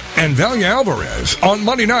Mena and Valia Alvarez on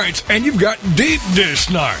Monday nights, and you've got deep dish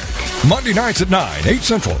snark. Monday nights at 9, 8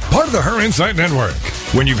 Central, part of the Her Insight Network.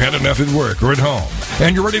 When you've had enough at work or at home,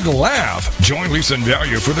 and you're ready to laugh, join Lisa and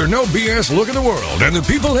Valia for their no BS look at the world and the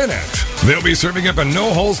people in it. They'll be serving up a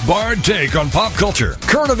no-holds-barred take on pop culture,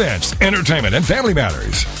 current events, entertainment, and family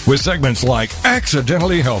matters, with segments like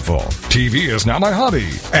Accidentally Helpful, TV is Now My Hobby,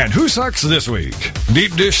 and Who Sucks This Week.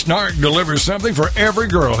 Deep Dish Snark delivers something for every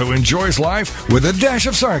girl who enjoys life with a dash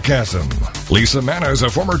of sarcasm. Lisa Mena is a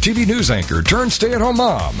former TV news anchor turned stay-at-home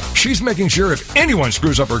mom. She's making sure if anyone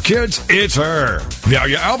screws up her kids, it's her.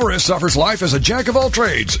 Valia Alvarez suffers life as a jack of all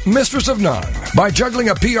trades, mistress of none, by juggling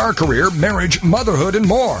a PR career, marriage, motherhood, and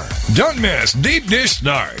more. Don't miss Deep Dish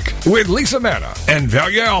Snark with Lisa Mena and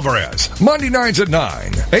Valia Alvarez, Monday nights at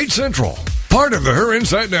 9, 8 Central, part of the Her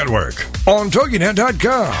Insight Network, on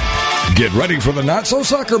TogiNet.com. Get ready for the Not So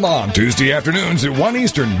Soccer Mom, Tuesday afternoons at 1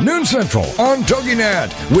 Eastern, noon Central, on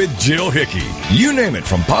TogiNet with Jill Hickey. You name it,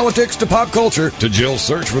 from politics to pop culture to Jill's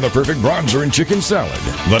search for the perfect bronzer and chicken salad.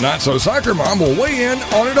 The Not So Soccer Mom will weigh in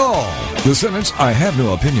on it all. The sentence, "I have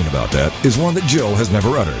no opinion about that," is one that Jill has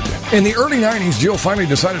never uttered. In the early 90s, Jill finally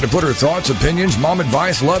decided to put her thoughts, opinions, mom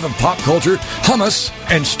advice, love of pop culture, hummus,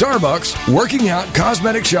 and Starbucks, working out,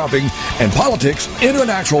 cosmetic shopping, and politics into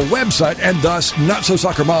an actual website, and thus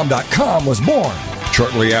NotSoSoccerMom.com was born.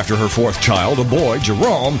 Shortly after her fourth child, a boy,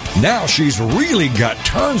 Jerome, now she's really got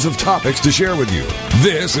tons of topics to share with you.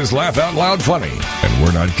 This is Laugh Out Loud Funny, and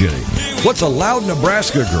we're not kidding. What's a loud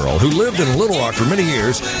Nebraska girl who lived in Little Rock for many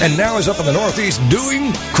years and now is up in the Northeast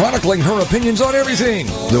doing? Chronicling her opinions on everything.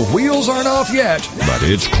 The wheels aren't off yet, but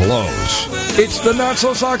it's close. It's the Not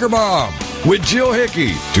So Soccer Mom with Jill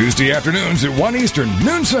Hickey, Tuesday afternoons at 1 Eastern,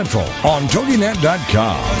 noon Central on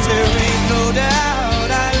TogiNet.com. There ain't no doubt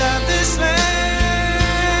I love this land.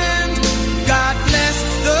 God bless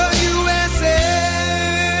the USA.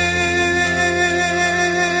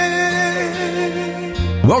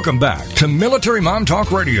 Welcome back to Military Mom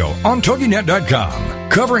Talk Radio on TogiNet.com,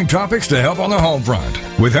 covering topics to help on the home front,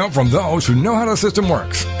 with help from those who know how the system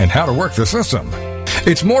works and how to work the system.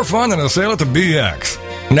 It's more fun than a sale at the BX.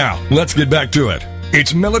 Now, let's get back to it.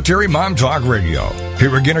 It's Military Mom Talk Radio.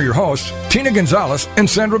 Here again are your hosts, Tina Gonzalez and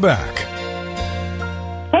Sandra Beck.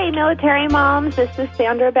 Hey, military moms, this is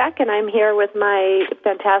Sandra Beck, and I'm here with my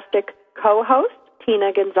fantastic co-host,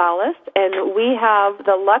 Tina Gonzalez, and we have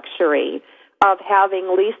the luxury of having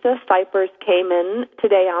Lisa Cypers Kamen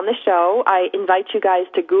today on the show. I invite you guys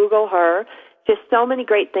to Google her. Just so many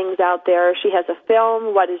great things out there. She has a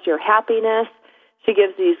film, What is Your Happiness? She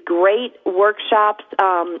gives these great workshops,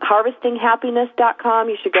 harvestinghappiness.com.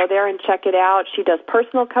 You should go there and check it out. She does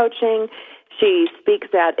personal coaching. She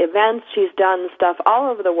speaks at events. She's done stuff all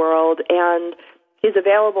over the world, and she's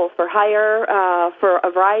available for hire for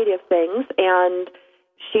a variety of things. And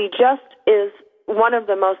she just is one of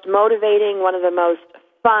the most motivating, one of the most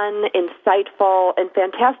fun, insightful, and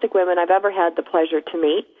fantastic women I've ever had the pleasure to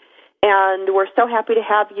meet. And we're so happy to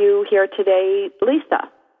have you here today, Lisa.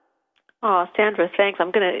 Oh, Sandra, thanks.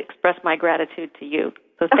 I'm going to express my gratitude to you.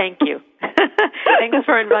 So thank you. Thanks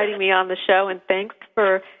for inviting me on the show, and thanks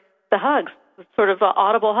for the hugs, sort of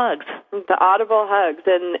audible hugs. The audible hugs.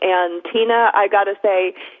 And Tina, I got to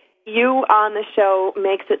say, you on the show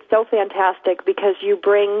makes it so fantastic because you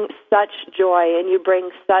bring such joy and you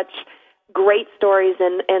bring such great stories,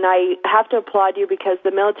 and I have to applaud you because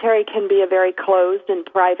the military can be a very closed and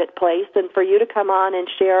private place, and for you to come on and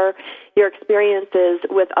share your experiences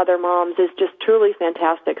with other moms is just truly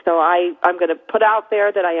fantastic. So I'm going to put out there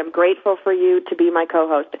that I am grateful for you to be my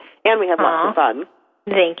co-host, and we have lots of fun.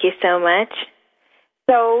 Thank you so much.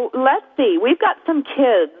 So let's see. We've got some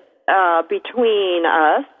kids between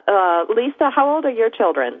us. Lisa, how old are your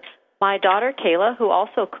children? My daughter, Kayla, who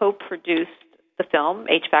also co-produced the film,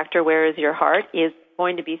 H Factor, Where Is Your Heart, is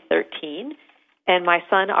going to be 13. And my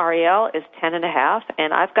son, Ariel, is 10 and a half.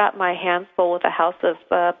 And I've got my hands full with a house of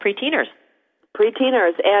pre-teeners.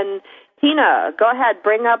 Pre-teeners. And Tina, go ahead,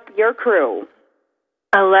 bring up your crew.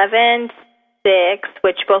 11, 6,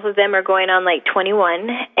 which both of them are going on like 21,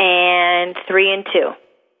 and 3 and 2.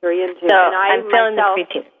 3 and 2. So and I'm feeling the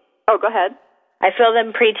pre-teeners. Oh, go ahead. I feel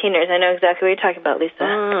them pre-teeners. I know exactly what you're talking about,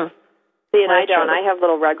 Lisa. See, and I don't. I have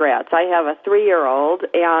little rugrats. I have a 3-year-old,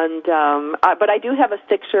 and but I do have a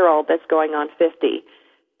 6-year-old that's going on 50.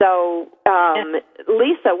 So,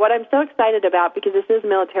 Lisa, what I'm so excited about, because this is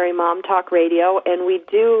Military Mom Talk Radio, and we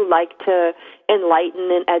do like to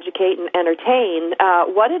enlighten and educate and entertain,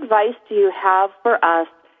 what advice do you have for us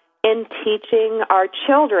in teaching our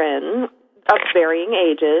children of varying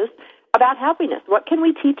ages about happiness? What can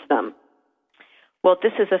we teach them? Well,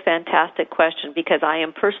 this is a fantastic question because I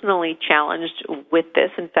am personally challenged with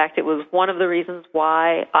this. In fact, it was one of the reasons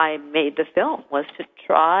why I made the film, was to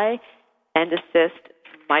try and assist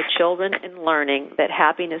my children in learning that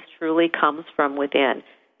happiness truly comes from within,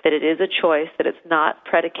 that it is a choice, that it's not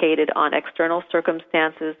predicated on external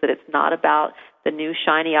circumstances, that it's not about the new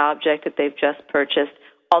shiny object that they've just purchased,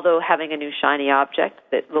 although having a new shiny object,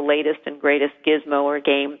 that the latest and greatest gizmo or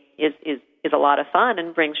game is a lot of fun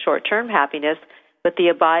and brings short-term happiness, but the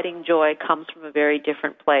abiding joy comes from a very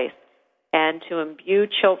different place. And to imbue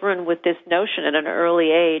children with this notion at an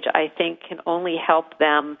early age, I think can only help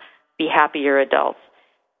them be happier adults.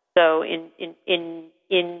 So in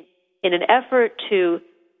an effort to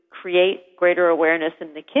create greater awareness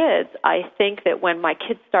in the kids, I think that when my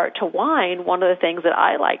kids start to whine, one of the things that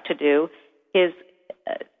I like to do is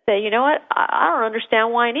say, you know what, I don't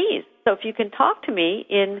understand whineys. So if you can talk to me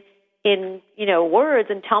in words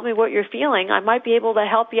and tell me what you're feeling, I might be able to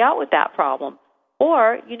help you out with that problem.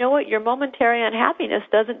 Or, you know what, your momentary unhappiness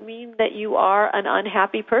doesn't mean that you are an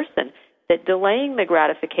unhappy person, that delaying the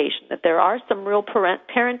gratification, that there are some real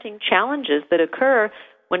parenting challenges that occur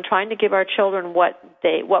when trying to give our children what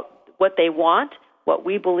they want, what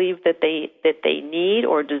we believe that they need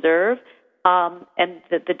or deserve, and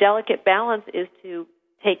the delicate balance is to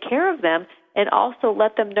take care of them and also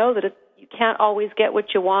let them know that you can't always get what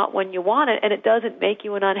you want when you want it, and it doesn't make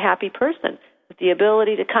you an unhappy person. But the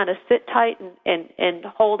ability to kind of sit tight and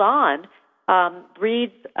hold on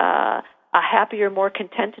breeds a happier, more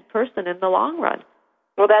contented person in the long run.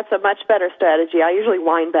 Well, that's a much better strategy. I usually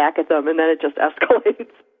whine back at them, and then it just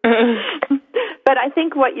escalates. But I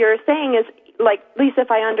think what you're saying is, like, Lisa,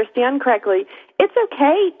 if I understand correctly, it's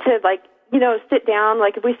okay to, like, sit down,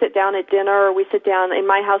 like if we sit down at dinner or we sit down, in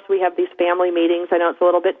my house we have these family meetings. I know it's a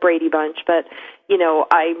little bit Brady Bunch, but,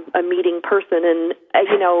 I'm a meeting person, and,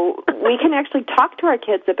 we can actually talk to our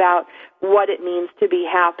kids about what it means to be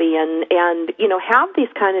happy and have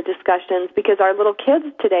these kind of discussions, because our little kids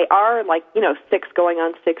today are like, 6 going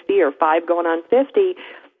on 60 or 5 going on 50.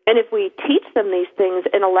 And if we teach them these things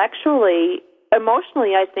intellectually,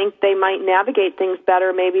 emotionally, I think they might navigate things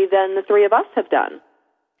better maybe than the three of us have done.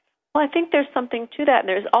 Well, I think there's something to that, and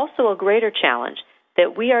there's also a greater challenge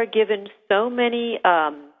that we are given so many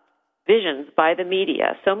visions by the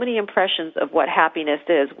media, so many impressions of what happiness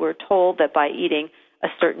is. We're told that by eating a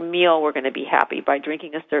certain meal we're going to be happy, by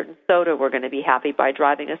drinking a certain soda we're going to be happy, by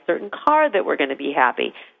driving a certain car that we're going to be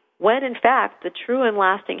happy, when in fact the true and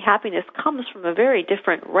lasting happiness comes from a very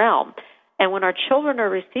different realm. And when our children are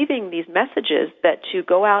receiving these messages that to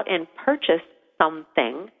go out and purchase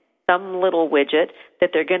something, some little widget, that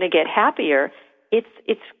they're going to get happier, it's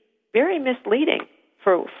very misleading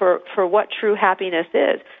for what true happiness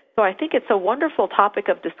is. So I think it's a wonderful topic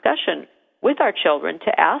of discussion with our children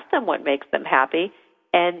to ask them what makes them happy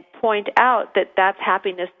and point out that that's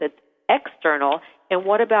happiness that's external, and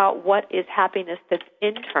what about what is happiness that's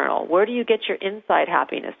internal? Where do you get your inside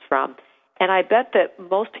happiness from? And I bet that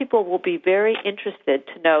most people will be very interested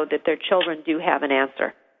to know that their children do have an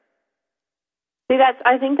answer. See,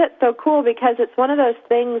 I think that's so cool, because it's one of those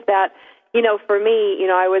things that, for me,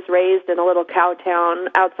 I was raised in a little cow town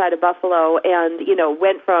outside of Buffalo, and,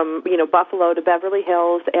 went from, Buffalo to Beverly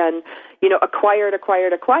Hills, and, acquired.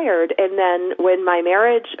 And then when my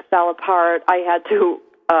marriage fell apart, I had to,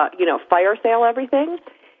 fire sale everything.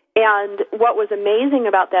 And what was amazing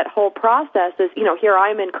about that whole process is, here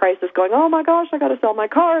I'm in crisis going, oh my gosh, I got to sell my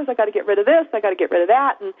cars, I got to get rid of this, I got to get rid of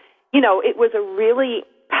that. And, it was a really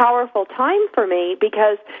powerful time for me,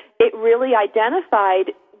 because it really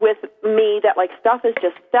identified with me that, like, stuff is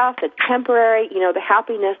just stuff, it's temporary, the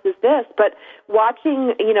happiness is this. But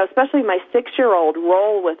watching, especially my 6-year-old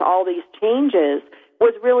roll with all these changes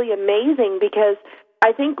was really amazing, because I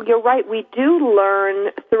think you're right, we do learn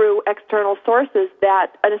through external sources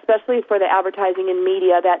that, and especially for the advertising and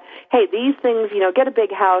media, that, hey, these things, get a big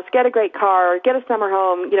house, get a great car, get a summer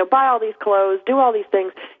home, buy all these clothes, do all these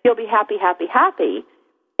things, you'll be happy, happy, happy.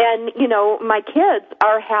 And, my kids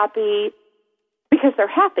are happy because they're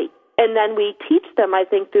happy. And then we teach them, I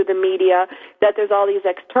think, through the media that there's all these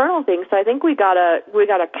external things. So I think we gotta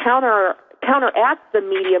counteract the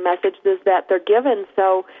media messages that they're given,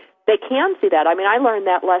 so they can see that. I mean, I learned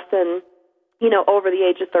that lesson, over the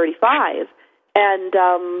age of 35. And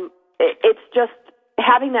it's just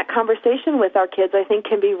having that conversation with our kids, I think,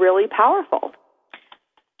 can be really powerful.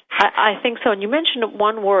 I think so. And you mentioned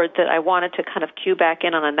one word that I wanted to kind of cue back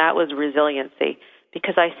in on, and that was resiliency.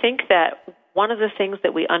 Because I think that one of the things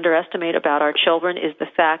that we underestimate about our children is the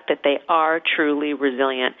fact that they are truly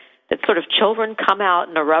resilient. That sort of children come out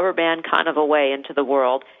in a rubber band kind of a way into the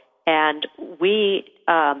world, and we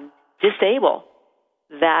disable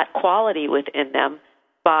that quality within them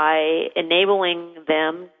by enabling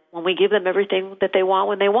them when we give them everything that they want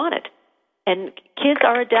when they want it. And kids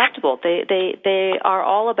are adaptable. They are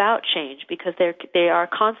all about change, because they are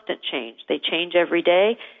constant change. They change every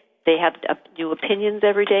day. They have new opinions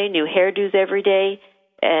every day, new hairdos every day.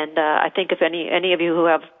 And I think if any of you who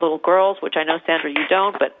have little girls, which I know, Sandra, you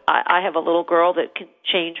don't, but I have a little girl that can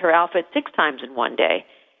change her outfit 6 times in one day.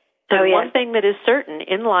 So one thing that is certain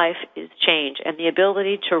in life is change, and the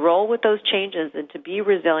ability to roll with those changes and to be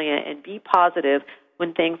resilient and be positive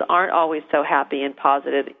when things aren't always so happy and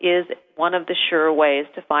positive is one of the sure ways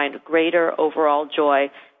to find greater overall joy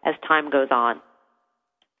as time goes on.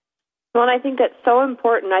 Well, and I think that's so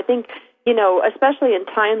important. I think, especially in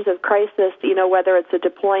times of crisis, whether it's a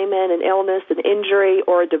deployment, an illness, an injury,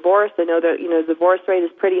 or a divorce. I know that, the divorce rate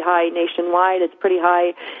is pretty high nationwide. It's pretty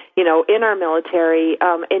high, in our military.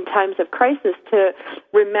 In times of crisis, to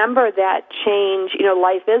remember that change,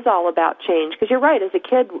 life is all about change. Because you're right, as a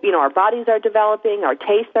kid, our bodies are developing, our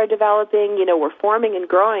tastes are developing, we're forming and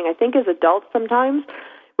growing. I think as adults sometimes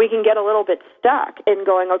we can get a little bit stuck in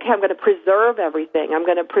going, okay, I'm going to preserve everything. I'm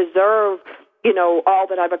going to preserve, all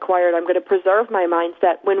that I've acquired. I'm going to preserve my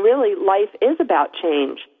mindset, when really life is about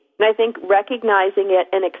change. And I think recognizing it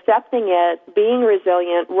and accepting it, being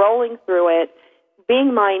resilient, rolling through it,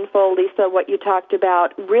 being mindful, Lisa, what you talked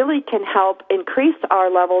about, really can help increase our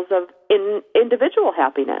levels of individual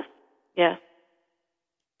happiness. Yes.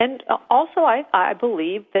 And also I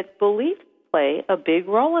believe that beliefs play a big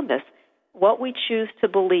role in this. What we choose to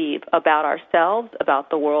believe about ourselves, about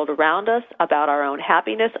the world around us, about our own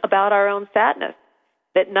happiness, about our own sadness,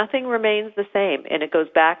 that nothing remains the same. And it goes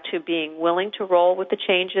back to being willing to roll with the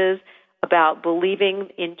changes, about believing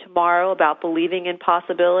in tomorrow, about believing in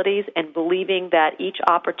possibilities, and believing that each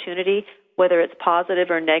opportunity, whether it's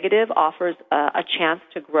positive or negative, offers a chance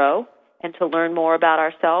to grow and to learn more about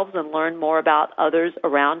ourselves and learn more about others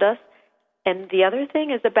around us. And the other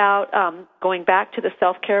thing is about going back to the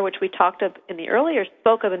self-care, which we spoke of in the earlier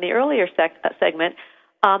segment.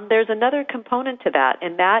 There's another component to that,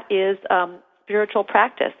 and that is spiritual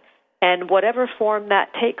practice, and whatever form that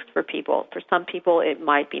takes for people. For some people, it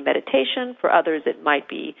might be meditation. For others, it might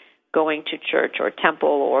be going to church or temple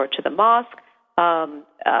or to the mosque.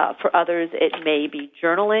 For others, it may be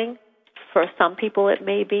journaling. For some people, it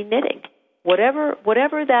may be knitting. Whatever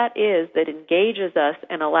that is that engages us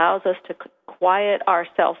and allows us to quiet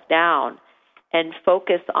ourselves down and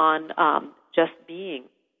focus on just being,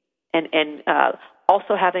 and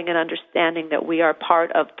also having an understanding that we are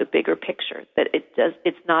part of the bigger picture, that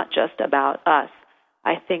it's not just about us,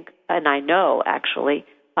 I think, and I know actually,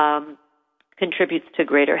 contributes to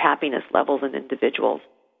greater happiness levels in individuals.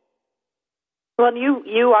 Well,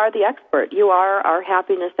 you are the expert. You are our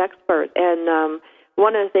happiness expert, and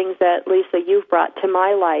one of the things that, Lisa, you've brought to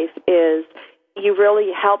my life is you really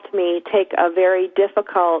helped me take a very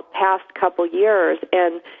difficult past couple years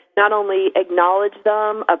and not only acknowledge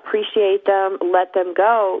them, appreciate them, let them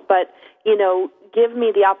go, but, give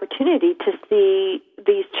me the opportunity to see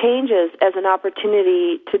these changes as an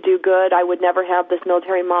opportunity to do good. I would never have this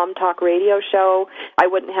Military Mom Talk radio show. I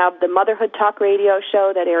wouldn't have the Motherhood Talk radio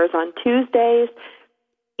show that airs on Tuesdays.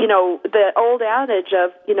 The old adage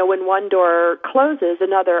of, when one door closes,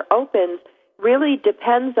 another opens, really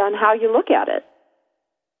depends on how you look at it.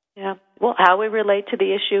 Yeah. Well, how we relate to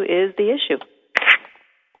the issue is the issue.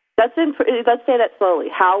 Let's say that slowly.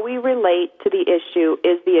 How we relate to the issue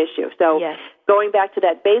is the issue. So yes. Going back to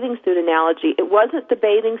that bathing suit analogy, it wasn't the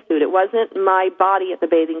bathing suit. It wasn't my body at the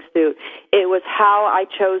bathing suit. It was how I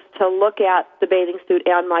chose to look at the bathing suit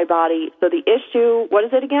and my body. So the issue, what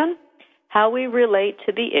is it again? How we relate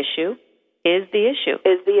to the issue is the issue.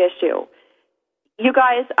 Is the issue. You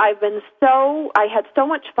guys, I had so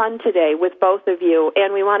much fun today with both of you,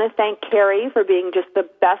 and we want to thank Carrie for being just the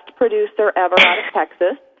best producer ever out of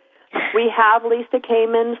Texas. We have Lisa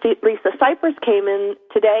Cypers Kamen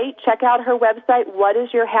today. Check out her website,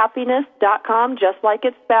 whatisyourhappiness.com, just like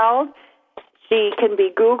it's spelled. She can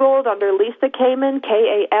be Googled under Lisa Kamen,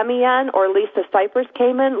 Kamen, or Lisa Cypers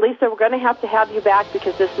Kamen. Lisa, we're going to have you back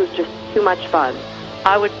because this was just too much fun.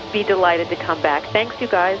 I would be delighted to come back. Thanks, you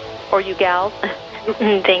guys, or you gals.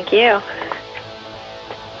 Thank you.